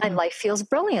 My life feels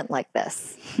brilliant like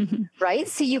this. Right?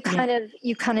 So you kind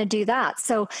of do that.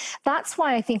 So that's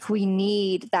why I think we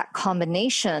need that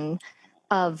combination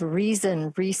of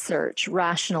reason, research,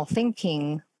 rational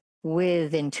thinking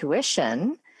with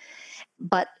intuition,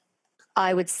 but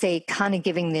I would say kind of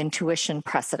giving the intuition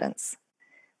precedence.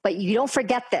 But you don't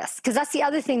forget this, because that's the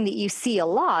other thing that you see a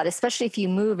lot, especially if you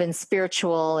move in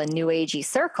spiritual and new agey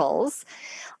circles.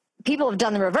 People have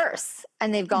done the reverse,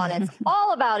 and they've gone, it's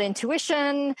all about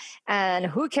intuition and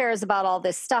who cares about all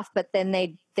this stuff, but then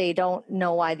they don't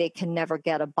know why they can never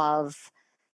get above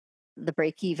the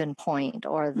break-even point,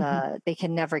 or they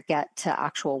can never get to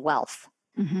actual wealth.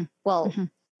 Well,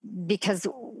 because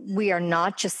we are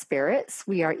not just spirits,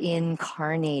 we are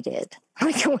incarnated.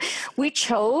 Like, we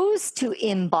chose to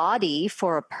embody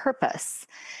for a purpose.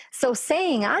 So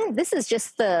saying, this is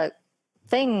just the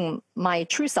thing my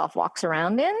true self walks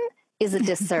around in is a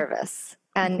disservice,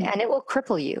 and it will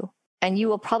cripple you. And you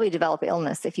will probably develop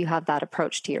illness if you have that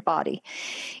approach to your body.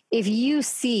 If you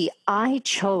see, I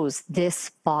chose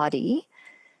this body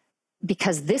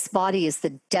because this body is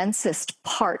the densest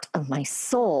part of my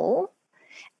soul,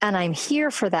 and I'm here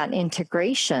for that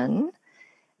integration,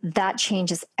 that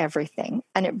changes everything.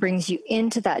 And it brings you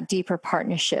into that deeper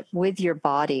partnership with your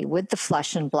body, with the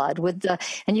flesh and blood,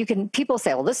 people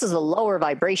say, well, this is a lower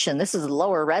vibration, this is a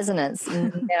lower resonance.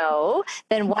 No,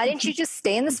 then why didn't you just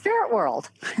stay in the spirit world?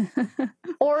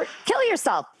 Or kill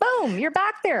yourself? Boom, you're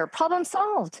back there, problem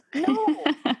solved. No,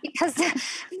 because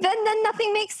then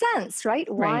nothing makes sense,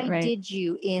 right? Why did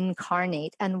you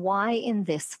incarnate, and why in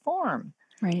this form?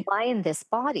 Right. Why in this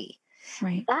body?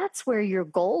 Right. That's where your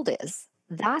gold is.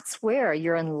 That's where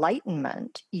your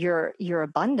enlightenment, your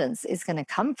abundance is going to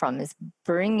come from, is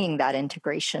bringing that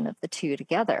integration of the two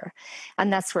together.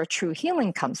 And that's where true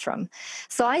healing comes from.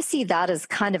 So I see that as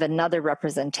kind of another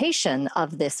representation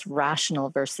of this rational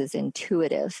versus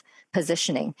intuitive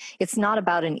positioning. It's not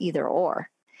about an either or.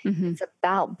 It's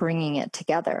about bringing it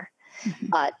together.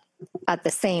 But at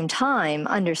the same time,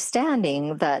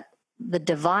 understanding that the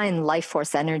divine life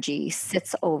force energy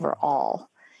sits over all.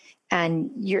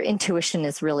 And your intuition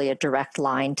is really a direct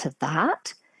line to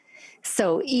that.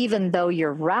 So even though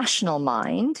your rational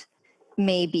mind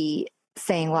may be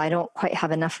saying, well, I don't quite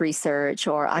have enough research,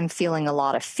 or I'm feeling a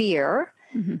lot of fear,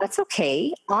 that's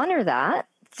okay. Honor that.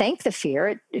 Thank the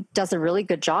fear. It does a really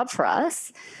good job for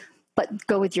us. But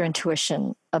go with your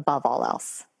intuition above all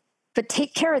else. But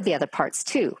take care of the other parts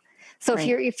too. So if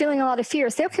you're feeling a lot of fear,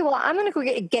 say, okay, well, I'm going to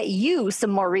go get you some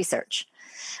more research.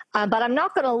 But I'm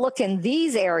not going to look in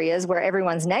these areas where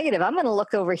everyone's negative. I'm going to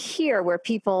look over here where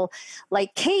people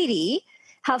like Katie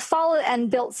have followed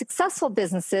and built successful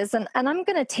businesses. And I'm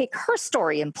going to take her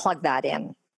story and plug that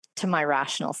in to my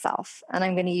rational self. And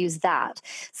I'm going to use that.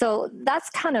 So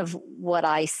that's kind of what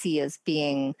I see as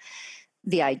being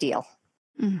the ideal.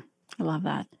 I love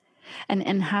that.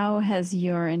 And how has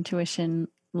your intuition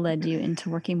led you into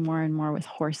working more and more with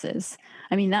horses?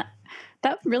 I mean, that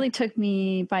really took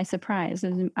me by surprise.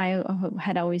 I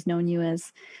had always known you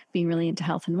as being really into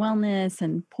health and wellness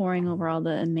and poring over all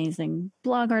the amazing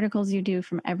blog articles you do,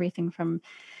 from everything from,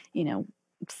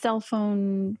 cell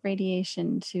phone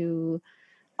radiation to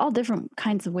all different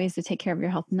kinds of ways to take care of your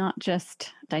health, not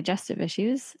just digestive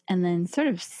issues. And then sort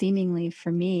of seemingly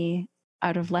for me,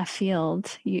 out of left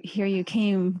field, here you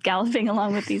came galloping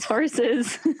along with these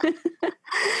horses.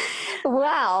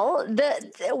 Well,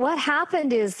 what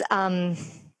happened is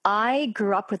I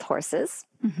grew up with horses.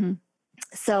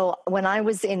 So when I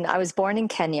was born in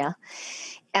Kenya,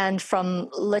 and from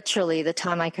literally the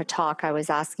time I could talk, I was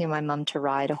asking my mom to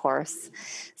ride a horse.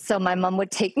 So my mom would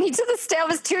take me to the stable. I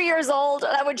was 2 years old,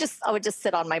 and I would just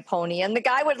sit on my pony, and the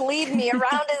guy would lead me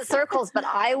around in circles, but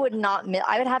I would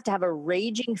have to have a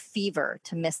raging fever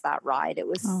to miss that ride. It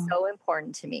was so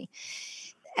important to me.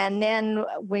 And then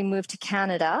we moved to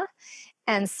Canada.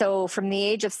 And so from the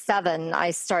age of 7, I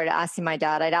started asking my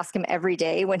dad. I'd ask him every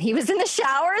day when he was in the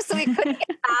shower, so he couldn't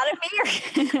get mad at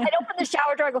me. I'd open the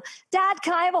shower door, I go, Dad,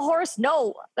 can I have a horse?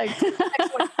 No. Like,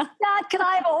 next one, Dad, can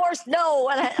I have a horse? No.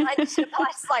 And I was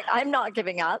like, I'm not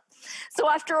giving up. So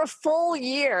after a full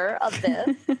year of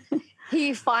this,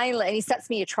 he sets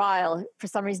me a trial. For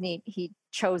some reason, he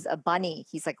chose a bunny.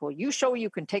 He's like, well, you show you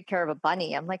can take care of a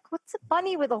bunny. I'm like, what's a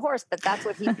bunny with a horse? But that's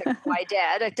what he picked. My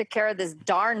dad. I took care of this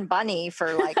darn bunny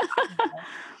for like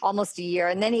almost a year.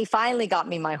 And then he finally got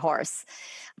me my horse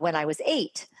when I was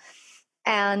 8.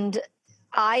 And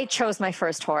I chose my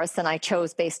first horse, and I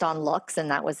chose based on looks, and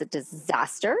that was a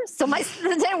disaster. So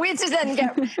we just didn't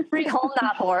rehome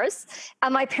that horse.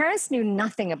 And my parents knew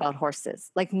nothing about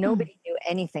horses. Like nobody knew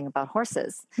anything about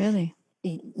horses. Really?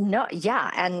 No,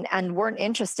 yeah, and weren't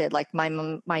interested. Like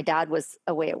my dad was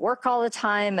away at work all the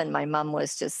time, and my mom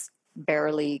was just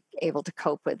barely able to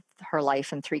cope with her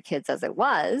life and 3 kids as it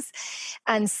was.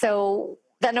 And so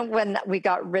then when we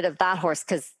got rid of that horse,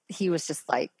 because he was just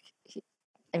like,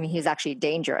 he's actually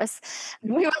dangerous.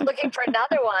 We went looking for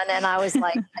another one, and I was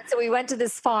like, and so we went to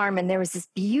this farm, and there was this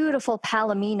beautiful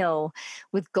Palomino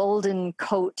with golden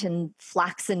coat and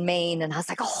flaxen mane, and I was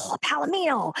like, oh, a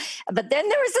Palomino. But then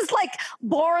there was this like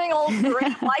boring old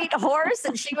gray white horse,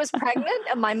 and she was pregnant,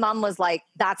 and my mom was like,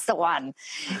 that's the one.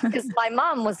 Because my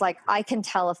mom was like, I can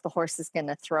tell if the horse is going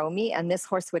to throw me, and this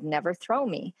horse would never throw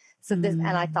me. So this,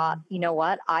 and I thought, you know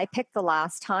what? I picked the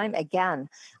last time again.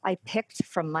 I picked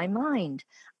from my mind.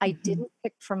 I didn't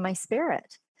pick from my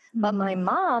spirit. But my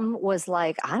mom was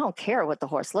like, I don't care what the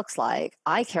horse looks like.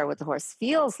 I care what the horse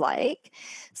feels like.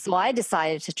 So I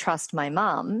decided to trust my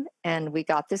mom, and we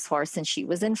got this horse, and she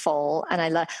was in foal. And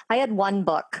I had one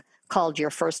book called Your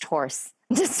First Horse.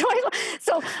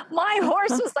 So my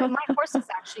horse was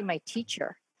actually my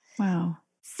teacher. Wow.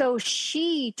 So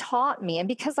she taught me, and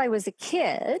because I was a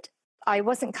kid, I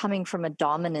wasn't coming from a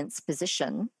dominance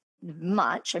position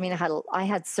much. I mean, I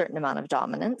had certain amount of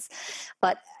dominance,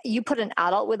 but you put an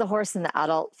adult with a horse, and the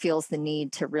adult feels the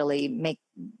need to really make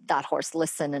that horse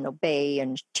listen and obey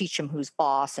and teach him who's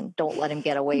boss and don't let him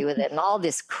get away with it and all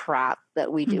this crap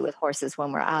that we do with horses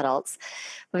when we're adults.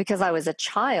 But because I was a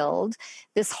child,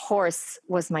 this horse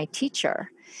was my teacher,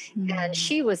 and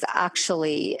she was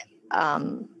actually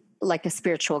like a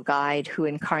spiritual guide who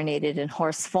incarnated in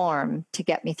horse form to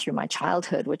get me through my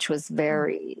childhood, which was a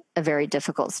very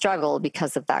difficult struggle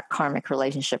because of that karmic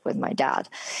relationship with my dad.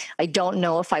 I don't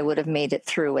know if I would have made it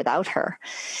through without her.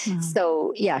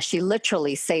 So yeah, she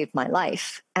literally saved my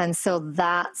life. And so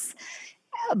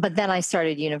but then I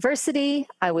started university.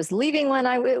 I was leaving when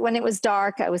it was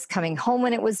dark. I was coming home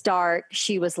when it was dark.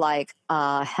 She was like,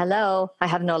 hello, I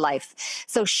have no life.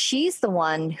 So she's the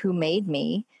one who made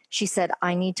me. She said,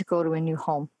 I need to go to a new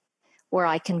home where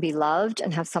I can be loved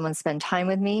and have someone spend time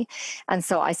with me. And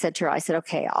so I said to her,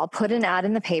 okay, I'll put an ad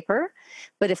in the paper,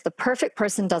 but if the perfect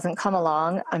person doesn't come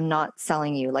along, I'm not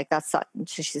selling you. Like that's not,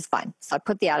 she's fine. So I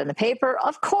put the ad in the paper.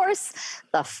 Of course,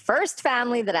 the first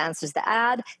family that answers the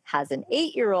ad has an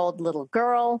 8-year-old little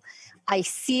girl. I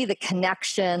see the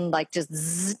connection, like just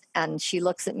zzz, and she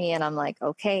looks at me and I'm like,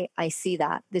 okay, I see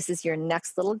that. This is your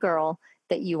next little girl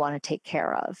that you want to take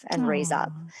care of and raise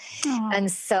up. And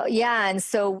so, yeah. And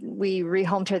so we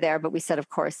rehomed her there, but we said, of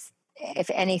course, if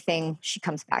anything, she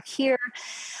comes back here.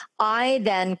 I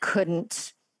then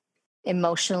couldn't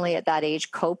emotionally at that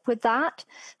age cope with that.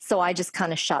 So I just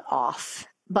kind of shut off,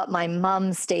 but my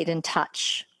mom stayed in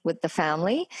touch with the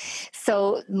family.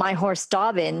 So my horse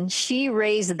Dobbin, she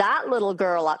raised that little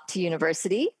girl up to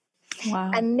university.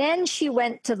 Wow. And then she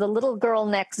went to the little girl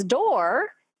next door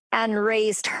and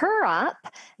raised her up,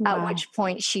 at which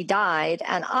point she died.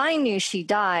 And I knew she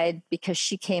died because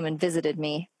she came and visited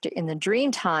me in the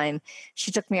dream time.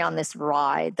 She took me on this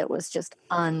ride that was just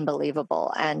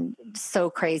unbelievable and so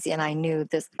crazy. And I knew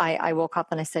this, I woke up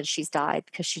and I said, she's died,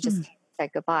 because she just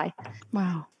said goodbye.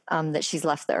 Wow. That she's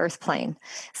left the earth plane.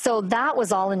 So that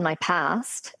was all in my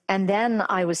past. And then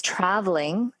I was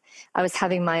traveling. I was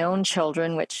having my own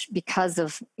children, which because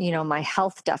of, my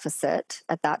health deficit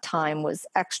at that time was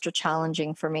extra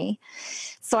challenging for me.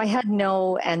 So I had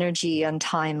no energy and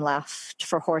time left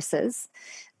for horses.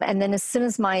 And then as soon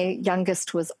as my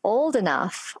youngest was old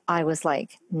enough, I was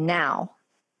like, now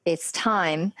it's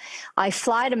time. I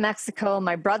fly to Mexico.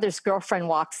 My brother's girlfriend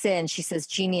walks in. She says,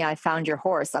 Jini, I found your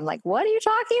horse. I'm like, what are you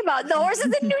talking about? The horse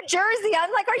is in New Jersey.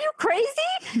 I'm like, are you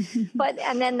crazy?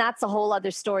 And then that's a whole other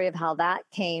story of how that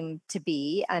came to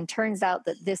be. And turns out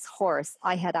that this horse,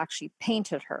 I had actually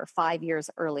painted her 5 years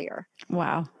earlier.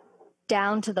 Wow.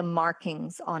 Down to the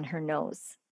markings on her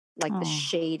nose, like the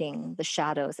shading, the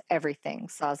shadows, everything.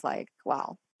 So I was like,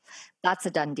 wow. That's a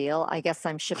done deal. I guess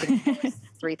I'm shipping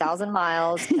 3,000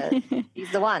 miles. He's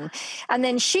the one. And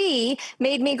then she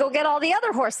made me go get all the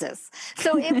other horses.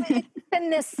 So it's been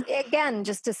this, again,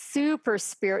 just a super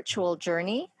spiritual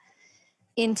journey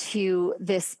into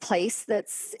this place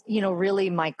that's, really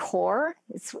my core.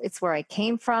 It's where I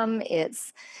came from.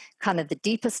 It's kind of the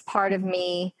deepest part of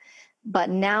me. But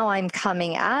now I'm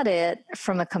coming at it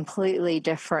from a completely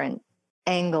different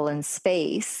angle in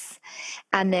space,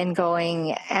 and then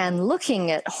going and looking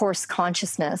at horse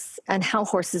consciousness and how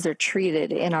horses are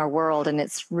treated in our world. And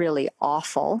it's really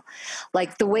awful.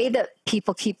 Like the way that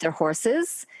people keep their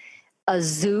horses, a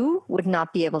zoo would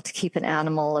not be able to keep an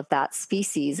animal of that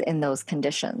species in those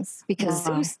conditions, because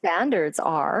zoo standards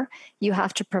are you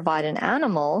have to provide an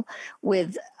animal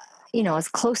with, as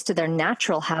close to their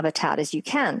natural habitat as you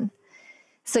can.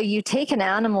 So you take an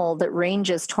animal that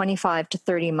ranges 25 to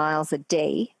 30 miles a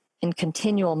day in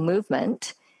continual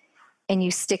movement, and you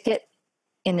stick it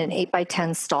in an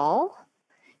 8x10 stall,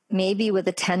 maybe with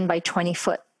a 10 by 20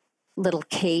 foot little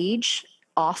cage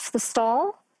off the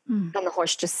stall, and the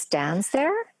horse just stands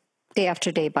there day after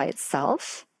day by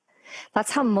itself.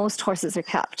 That's how most horses are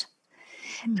kept.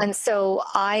 And so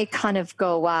I kind of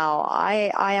go, wow,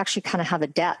 I actually kind of have a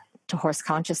debt to horse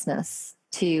consciousness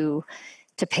to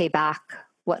pay back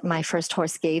what my first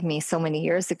horse gave me so many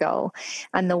years ago.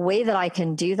 And the way that I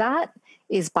can do that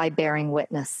is by bearing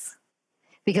witness.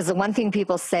 Because the one thing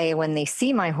people say when they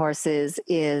see my horses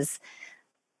is,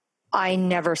 I've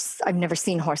never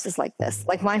seen horses like this.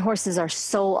 Like, my horses are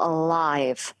so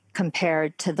alive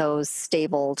compared to those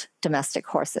stabled domestic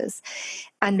horses.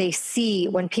 And they see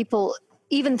when people,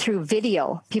 even through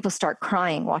video, people start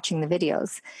crying watching the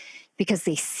videos, because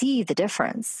they see the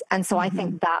difference. And so I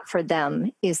think that for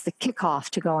them is the kickoff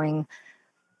to going,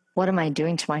 what am I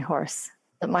doing to my horse?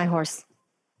 That my horse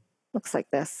looks like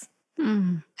this.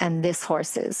 And this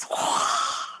horse is,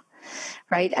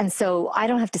 right? And so I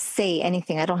don't have to say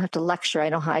anything. I don't have to lecture.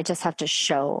 I just have to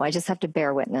show. I just have to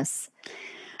bear witness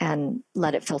and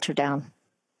let it filter down.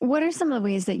 What are some of the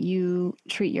ways that you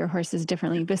treat your horses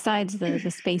differently besides the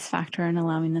space factor and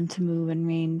allowing them to move and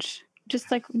range?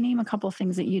 Just like name a couple of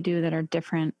things that you do that are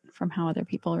different from how other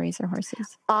people raise their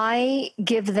horses. I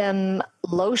give them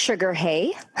low sugar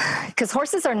hay, because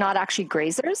horses are not actually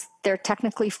grazers. They're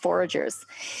technically foragers.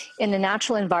 In a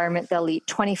natural environment, they'll eat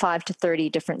 25 to 30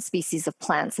 different species of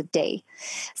plants a day.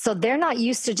 So they're not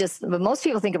used to but most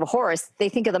people think of a horse, they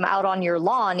think of them out on your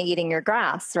lawn eating your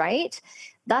grass, right?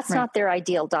 That's not their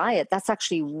ideal diet. That's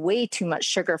actually way too much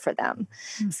sugar for them.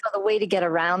 So the way to get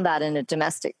around that in a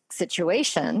domestic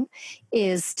situation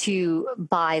is to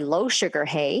buy low sugar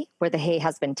hay, where the hay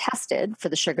has been tested for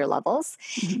the sugar levels.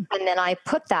 And then I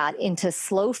put that into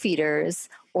slow feeders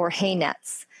or hay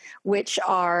nets, which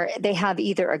they have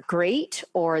either a grate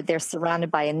or they're surrounded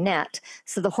by a net.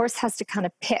 So the horse has to kind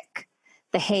of pick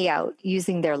the hay out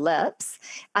using their lips,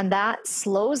 and that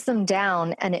slows them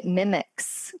down and it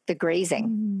mimics the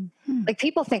grazing. Like,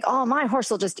 people think, oh, my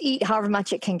horse will just eat however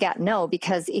much it can get. No,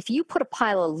 because if you put a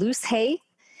pile of loose hay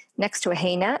next to a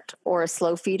hay net or a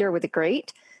slow feeder with a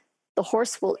grate, the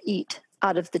horse will eat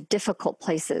out of the difficult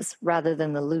places rather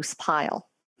than the loose pile.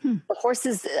 The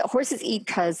horses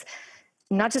eat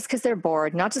not just because they're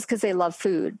bored, not just because they love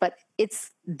food, but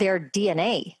it's their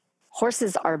DNA.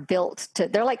 Horses are built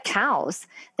they're like cows.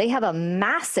 They have a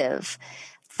massive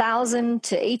 1,000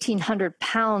 to 1,800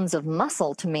 pounds of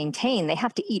muscle to maintain. They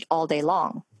have to eat all day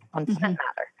long on plant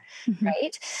matter,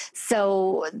 right?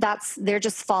 So they're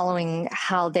just following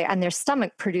and their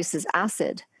stomach produces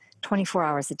acid 24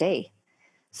 hours a day.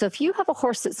 So if you have a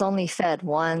horse that's only fed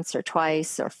once or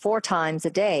twice or 4 times a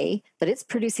day, but it's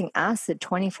producing acid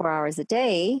 24 hours a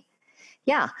day,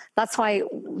 that's why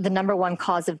the number one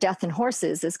cause of death in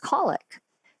horses is colic.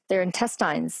 Their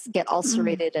intestines get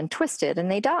ulcerated and twisted and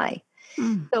they die.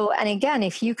 So, and again,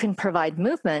 if you can provide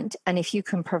movement and if you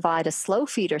can provide a slow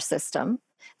feeder system,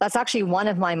 that's actually one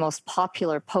of my most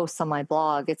popular posts on my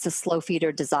blog. It's a slow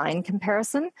feeder design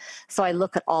comparison. So I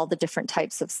look at all the different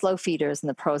types of slow feeders and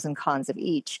the pros and cons of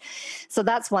each. So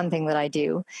that's one thing that I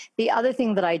do. The other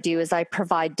thing that I do is I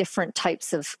provide different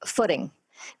types of footing.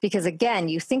 Because again,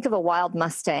 you think of a wild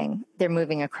Mustang, they're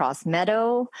moving across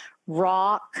meadow,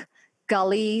 rock,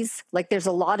 gullies. Like, there's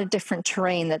a lot of different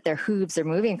terrain that their hooves are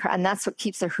moving across, and that's what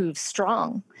keeps their hooves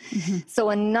strong.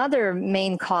 So another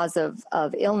main cause of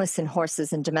illness in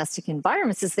horses in domestic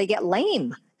environments is they get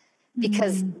lame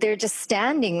because they're just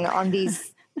standing on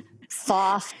these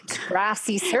soft,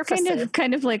 grassy surfaces.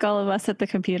 Kind of like all of us at the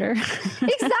computer.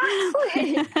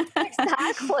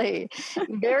 Exactly.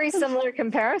 Very similar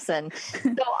comparison.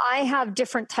 So I have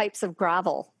different types of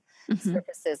gravel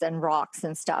surfaces and rocks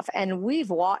and stuff. And we've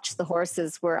watched the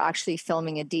horses. We're actually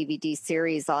filming a DVD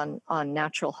series on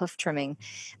natural hoof trimming.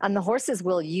 And the horses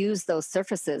will use those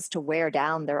surfaces to wear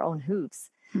down their own hooves.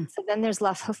 So then there's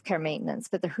less hoof care maintenance,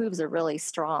 but the hooves are really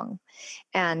strong.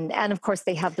 And of course,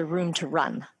 they have the room to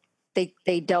run. They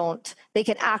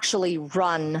can actually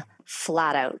run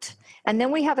flat out. And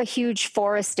then we have a huge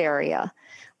forest area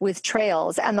with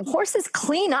trails, and the horses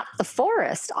clean up the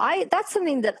forest. That's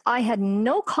something that I had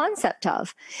no concept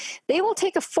of. They will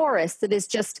take a forest that is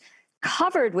just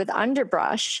covered with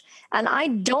underbrush, and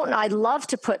I'd love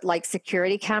to put like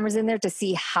security cameras in there to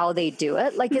see how they do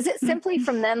it. Like, is it simply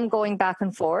from them going back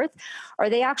and forth? Or are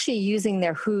they actually using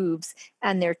their hooves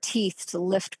and their teeth to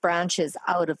lift branches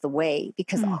out of the way?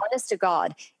 Because honest to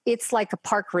God, it's like a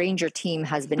park ranger team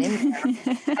has been in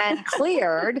there and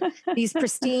cleared these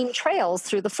pristine trails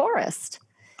through the forest.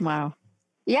 Wow.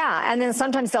 Yeah. And then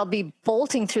sometimes they'll be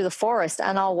bolting through the forest,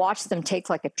 and I'll watch them take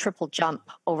like a triple jump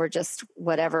over just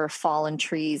whatever fallen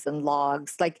trees and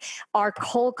logs. Like, our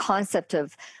whole concept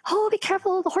of, oh, be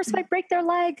careful, the horse might break their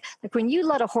leg. Like, when you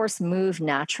let a horse move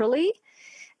naturally,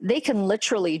 they can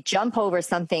literally jump over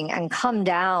something and come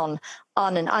down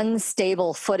on an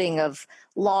unstable footing of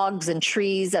logs and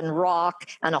trees and rock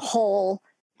and a hole,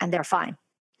 and they're fine.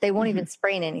 They won't even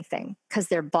sprain anything because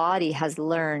their body has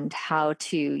learned how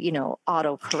to,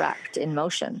 auto-correct in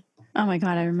motion. Oh my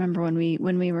God. I remember when we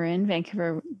were in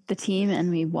Vancouver, the team, and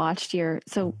we watched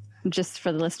so just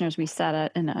for the listeners, we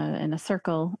sat in a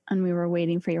circle, and we were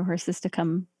waiting for your horses to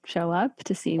come show up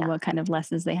to see what kind of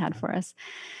lessons they had for us.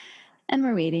 And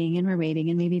we're waiting,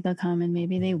 and maybe they'll come and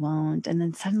maybe they won't. And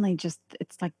then suddenly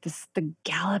it's like the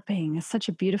galloping is such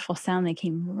a beautiful sound. They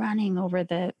came running over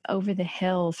the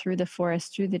hill, through the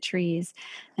forest, through the trees,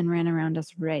 and ran around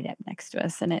us right up next to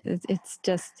us. And it's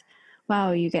just,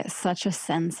 wow, you get such a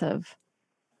sense of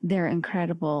their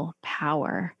incredible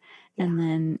power. Yeah. And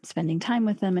then spending time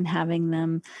with them and having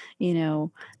them,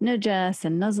 nudge us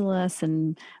and nuzzle us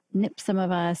and nip some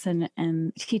of us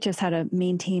and teach us how to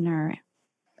maintain our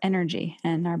energy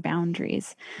and our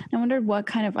boundaries. I wondered what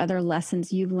kind of other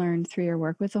lessons you've learned through your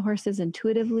work with the horses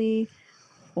intuitively,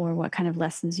 or what kind of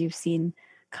lessons you've seen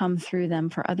come through them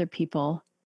for other people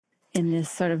in this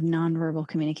sort of nonverbal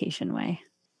communication way.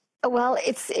 Well,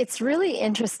 it's really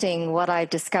interesting what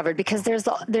I've discovered, because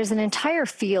there's an entire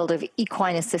field of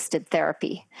equine assisted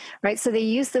therapy, right? So they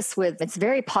use this it's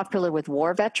very popular with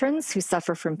war veterans who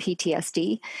suffer from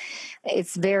PTSD.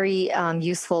 It's very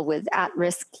useful with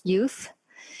at-risk youth.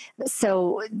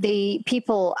 So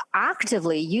people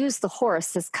actively use the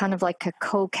horse as kind of like a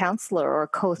co-counselor or a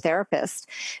co-therapist,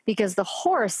 because the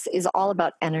horse is all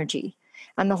about energy,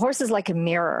 and the horse is like a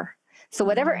mirror. So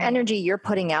whatever energy you're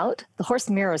putting out, the horse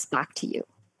mirrors back to you.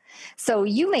 So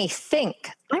you may think,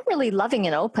 I'm really loving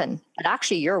and open, but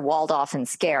actually you're walled off and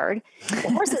scared.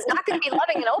 The horse is not going to be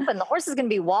loving and open. The horse is going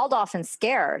to be walled off and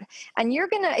scared. And you're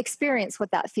going to experience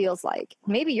what that feels like.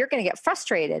 Maybe you're going to get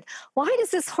frustrated. Why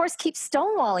does this horse keep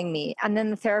stonewalling me? And then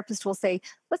the therapist will say,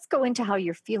 let's go into how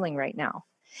you're feeling right now.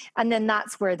 And then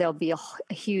that's where there'll be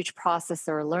a huge process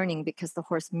or learning, because the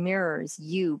horse mirrors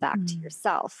you back to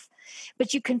yourself.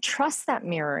 But you can trust that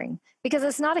mirroring, because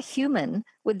it's not a human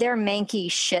with their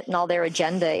manky shit and all their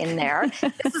agenda in there.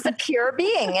 This is a pure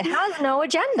being. It has no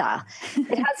agenda.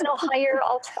 It has no higher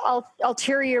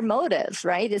ulterior motive,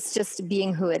 right? It's just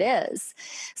being who it is.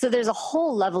 So there's a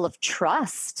whole level of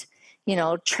trust.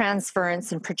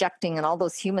 Transference and projecting and all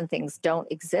those human things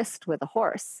don't exist with a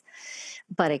horse.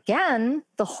 But again,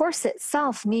 the horse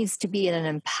itself needs to be in an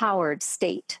empowered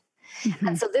state. Mm-hmm.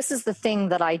 And so this is the thing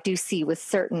that I do see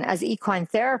with as equine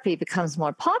therapy becomes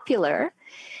more popular,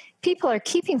 people are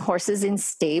keeping horses in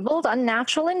stable,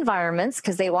 unnatural environments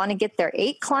because they want to get their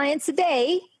 8 clients a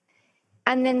day,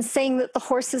 and then saying that the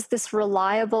horse is this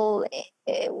reliable,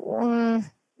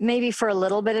 maybe for a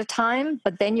little bit of time,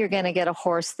 but then you're going to get a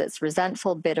horse that's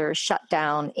resentful, bitter, shut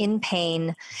down, in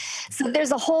pain. So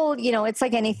there's a whole, it's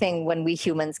like anything when we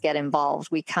humans get involved,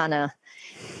 we can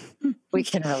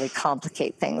really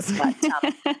complicate things. But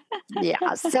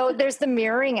yeah, so there's the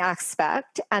mirroring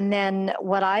aspect. And then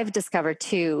what I've discovered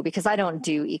too, because I don't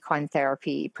do equine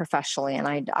therapy professionally, and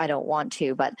I don't want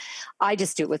to, but I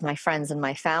just do it with my friends and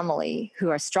my family who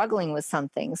are struggling with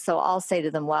something. So I'll say to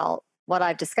them, well, what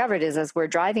I've discovered is, as we're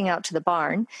driving out to the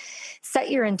barn,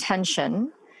 set your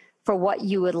intention for what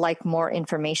you would like more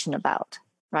information about,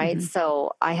 right? Mm-hmm.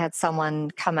 So I had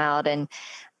someone come out, and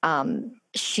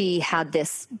she had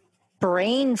this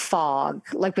brain fog,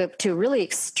 like to a really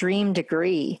extreme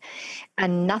degree,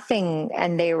 and nothing.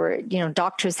 And they were,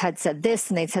 doctors had said this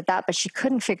and they'd said that, but she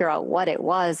couldn't figure out what it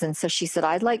was. And so she said,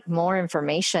 I'd like more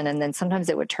information. And then sometimes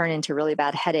it would turn into really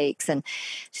bad headaches. And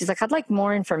she's like, I'd like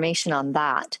more information on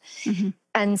that. Mm-hmm.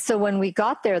 And so when we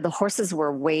got there, the horses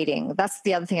were waiting. That's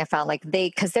the other thing I found,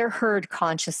 because they're herd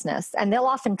consciousness, and they'll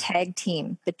often tag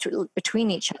team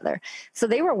between each other. So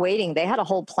they were waiting. They had a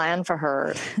whole plan for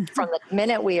her from the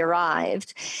minute we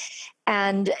arrived.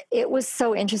 And it was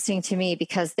so interesting to me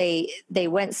because they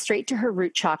went straight to her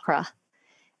root chakra,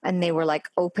 and they were like,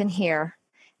 open here.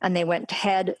 And they went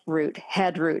head, root.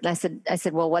 And I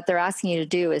said, well, what they're asking you to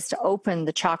do is to open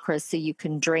the chakras so you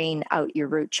can drain out your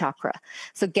root chakra.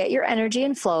 So get your energy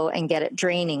and flow and get it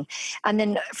draining. And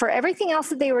then for everything else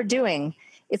that they were doing,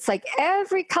 it's like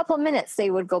every couple minutes they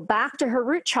would go back to her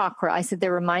root chakra. I said,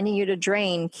 they're reminding you to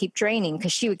drain, keep draining,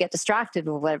 because she would get distracted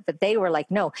with whatever. But they were like,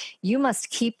 no, you must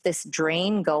keep this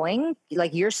drain going.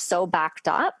 Like, you're so backed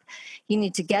up. You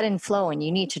need to get in flow and you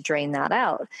need to drain that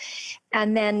out.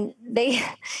 And then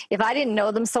if I didn't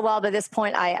know them so well by this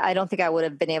point, I don't think I would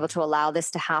have been able to allow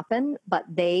this to happen. But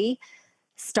they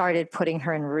started putting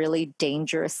her in really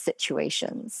dangerous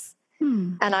situations.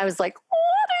 And I was like, what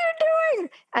are you doing?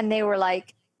 And they were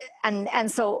like,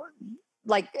 and so,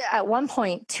 like, at one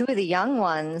point, 2 of the young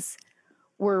ones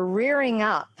were rearing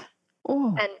up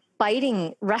and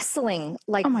biting, wrestling,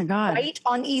 like, oh my God, right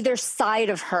on either side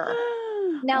of her.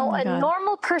 Now, a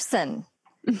normal person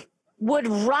would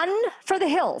run for the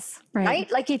hills, right?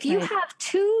 Like, if you have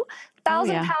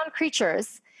 2,000 pound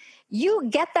creatures, you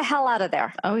get the hell out of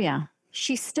there. Oh yeah.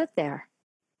 She stood there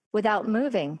without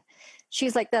moving.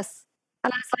 She's like this.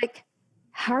 And I was like,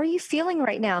 how are you feeling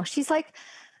right now? She's like,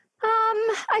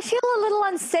 I feel a little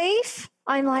unsafe.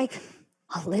 I'm like,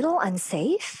 a little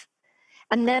unsafe?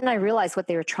 And then I realized what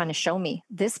they were trying to show me.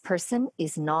 This person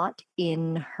is not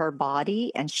in her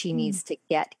body, and she needs to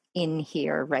get in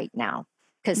here right now.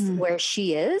 Because where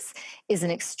she is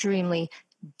an extremely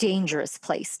dangerous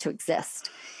place to exist.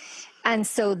 And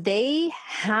so they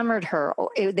hammered her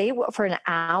for an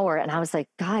hour. And I was like,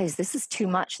 guys, this is too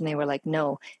much. And they were like,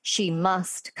 no, she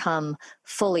must come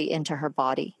fully into her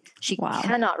body. She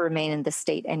cannot remain in this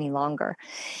state any longer.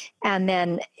 And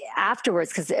then afterwards,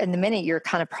 because in the minute you're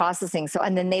kind of processing.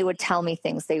 And then they would tell me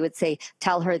things. They would say,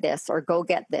 tell her this or go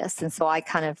get this. And so I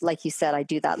kind of, like you said, I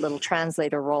do that little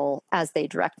translator role as they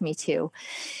direct me to.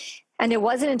 And it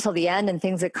wasn't until the end and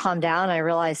things had calmed down, I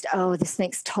realized, oh, this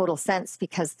makes total sense,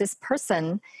 because this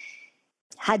person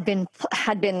had been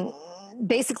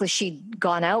basically, she'd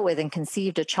gone out with and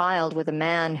conceived a child with a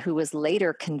man who was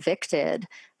later convicted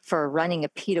for running a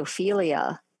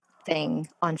pedophilia thing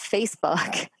on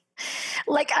Facebook,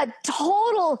 like a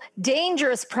total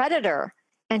dangerous predator.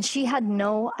 And she had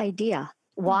no idea.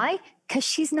 Why? Because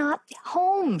she's not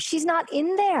home. She's not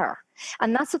in there.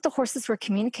 And that's what the horses were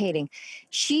communicating.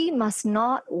 She must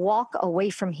not walk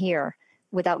away from here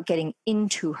without getting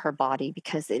into her body,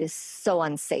 because it is so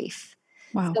unsafe.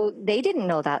 Wow. So they didn't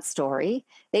know that story.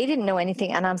 They didn't know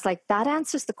anything. And I was like, that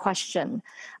answers the question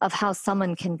of how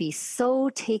someone can be so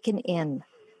taken in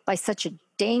by such a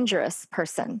dangerous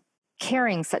person,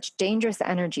 carrying such dangerous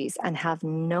energies, and have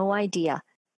no idea.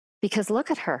 Because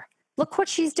look at her. Look what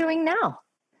she's doing now.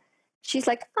 She's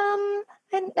like,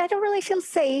 and I don't really feel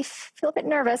safe, feel a bit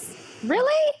nervous.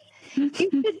 Really?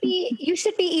 You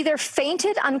should be either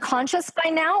fainted unconscious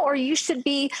by now, or you should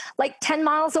be like 10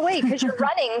 miles away because you're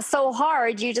running so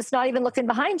hard, you're just not even looking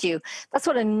behind you. That's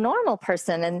what a normal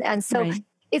person. And so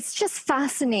it's just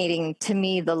fascinating to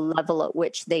me, the level at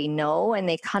which they know, and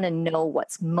they kind of know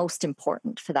what's most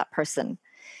important for that person.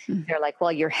 They're like,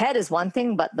 well, your head is one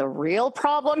thing, but the real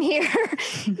problem here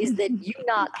is that you're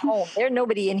not home. There's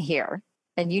nobody in here,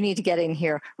 and you need to get in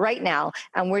here right now.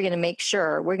 And we're going to make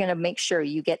sure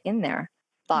you get in there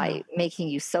by making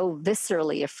you so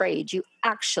viscerally afraid you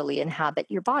actually inhabit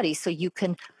your body so you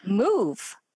can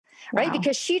move, right?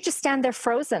 Because she just stand there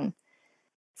frozen.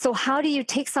 So how do you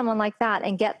take someone like that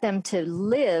and get them to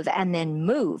live and then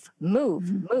move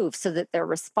so that their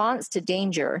response to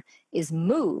danger is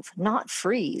move, not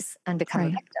freeze and become a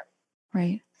victim?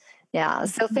 Right. Yeah.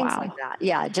 So things like that.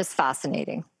 Yeah. Just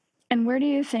fascinating. And where do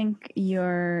you think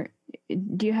do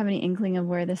you have any inkling of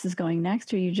where this is going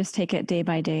next, or you just take it day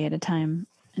by day at a time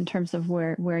in terms of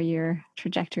where your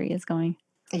trajectory is going?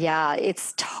 Yeah,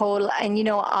 it's total. And,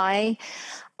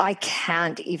 I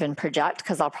can't even project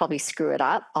because I'll probably screw it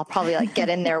up. I'll probably get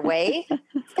in their way.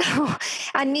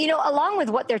 And, along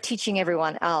with what they're teaching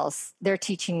everyone else, they're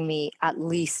teaching me at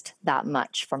least that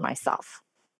much for myself,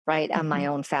 right? And my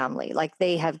own family. Like,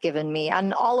 they have given me,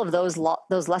 and all of those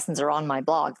lessons are on my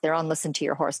blog. They're on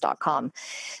listentoyourhorse.com.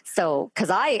 So, because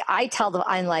I tell them,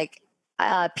 I'm like,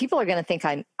 people are going to think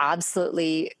I'm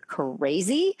absolutely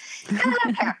crazy. And I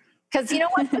don't care. Because you know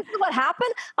what? This is what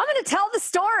happened. I'm going to tell the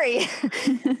story.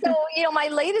 So, my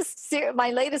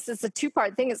latest is a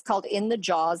 2-part thing. It's called In the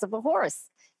Jaws of a Horse.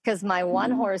 Because my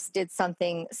one horse did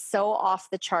something so off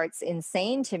the charts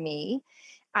insane to me.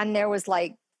 And there was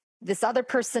this other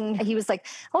person, he was like,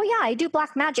 oh yeah, I do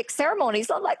black magic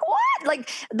ceremonies. I'm like, what? Like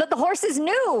the horse is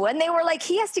new. And they were like,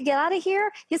 he has to get out of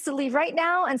here. He has to leave right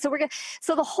now. And so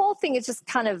so the whole thing is just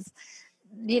kind of,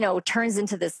 turns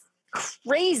into this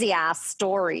crazy ass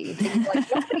story.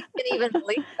 Like, nobody can even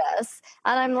believe this.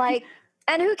 And I'm like,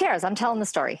 and who cares? I'm telling the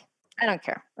story. I don't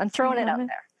care. I'm throwing it out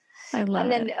there. I love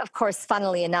it. And then, of course,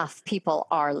 funnily enough, people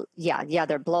are,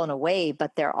 they're blown away,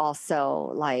 but they're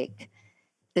also like,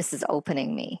 this is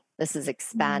opening me. This is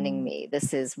expanding me.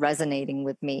 This is resonating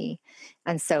with me.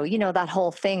 And so, that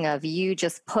whole thing of you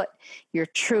just put your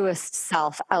truest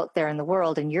self out there in the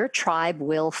world and your tribe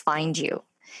will find you.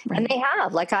 Right. And they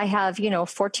have, like I have,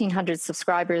 1,400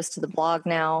 subscribers to the blog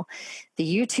now. The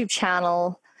YouTube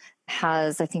channel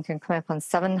has, I think I'm coming up on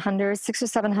 600 or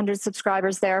 700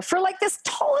 subscribers there for like this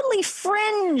totally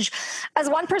fringe, as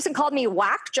one person called me,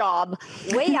 whack job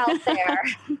way out there.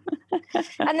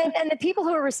 And the people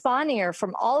who are responding are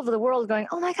from all over the world going,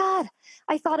 oh my God,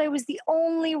 I thought I was the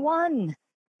only one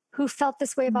who felt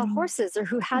this way about horses or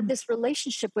who had this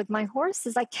relationship with my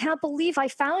horses. I can't believe I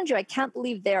found you. I can't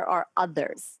believe there are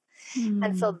others.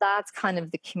 And so that's kind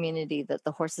of the community that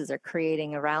the horses are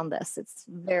creating around this. It's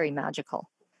very magical.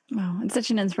 Wow. It's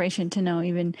such an inspiration to know,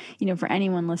 even, for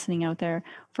anyone listening out there,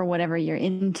 for whatever you're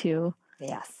into.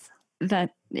 Yes.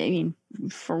 That,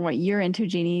 for what you're into,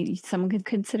 Jini, someone could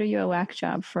consider you a whack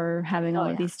job for having all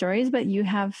of these stories, but you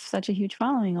have such a huge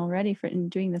following already in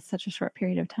doing this such a short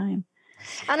period of time.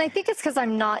 And I think it's because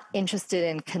I'm not interested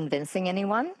in convincing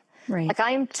anyone. Right. Like, I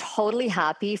am totally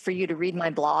happy for you to read my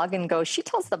blog and go, she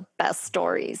tells the best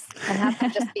stories, and have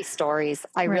them just be stories.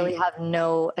 I really have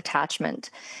no attachment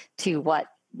to what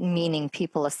meaning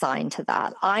people assign to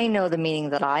that. I know the meaning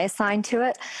that I assign to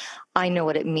it. I know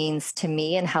what it means to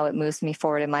me and how it moves me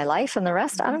forward in my life, and the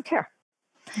rest, I don't care.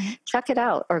 Check it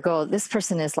out or go, this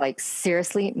person is like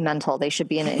seriously mental. They should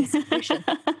be in an institution.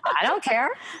 I don't care.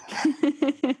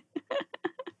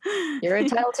 You're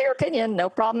entitled to your opinion. No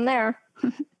problem there.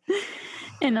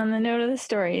 And on the note of the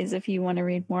stories, if you want to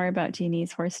read more about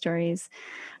Jini's horse stories,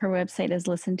 her website is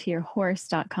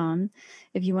listentoyourhorse.com.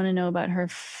 If you want to know about her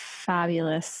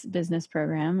fabulous business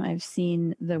program, I've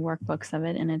seen the workbooks of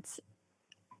it, and it's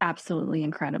absolutely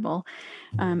incredible.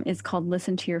 It's called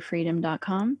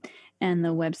listentoyourfreedom.com. And the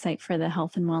website for the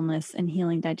health and wellness and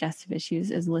healing digestive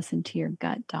issues is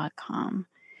listentoyourgut.com.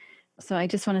 So I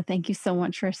just want to thank you so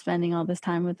much for spending all this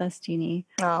time with us, Jini.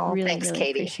 Oh, thanks,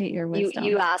 Katie. Appreciate your wisdom.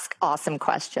 You ask awesome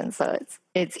questions, so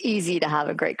it's easy to have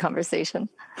a great conversation.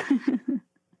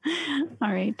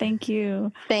 All right. Thank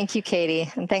you. Thank you,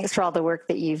 Katie. And thanks for all the work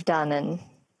that you've done. And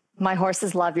my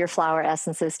horses love your flower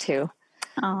essences too.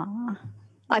 Aww.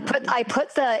 I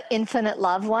put the infinite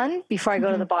love one before I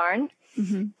go to the barn.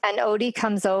 Mm-hmm. And Odie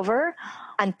comes over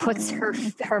and puts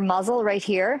her muzzle right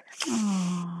here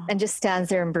and just stands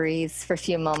there and breathes for a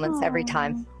few moments every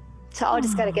time. So I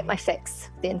just got to get my fix.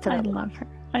 The infinite.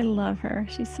 I love her.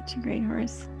 She's such a great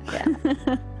horse. Yeah.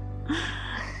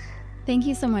 Thank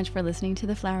you so much for listening to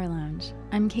The Flower Lounge.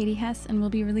 I'm Katie Hess, and we'll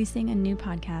be releasing a new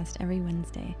podcast every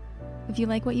Wednesday. If you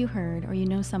like what you heard, or you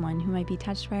know someone who might be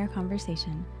touched by our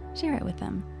conversation, share it with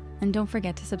them. And don't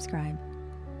forget to subscribe.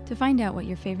 To find out what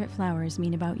your favorite flowers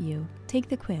mean about you, take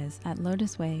the quiz at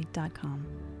LOTUSWEI.com.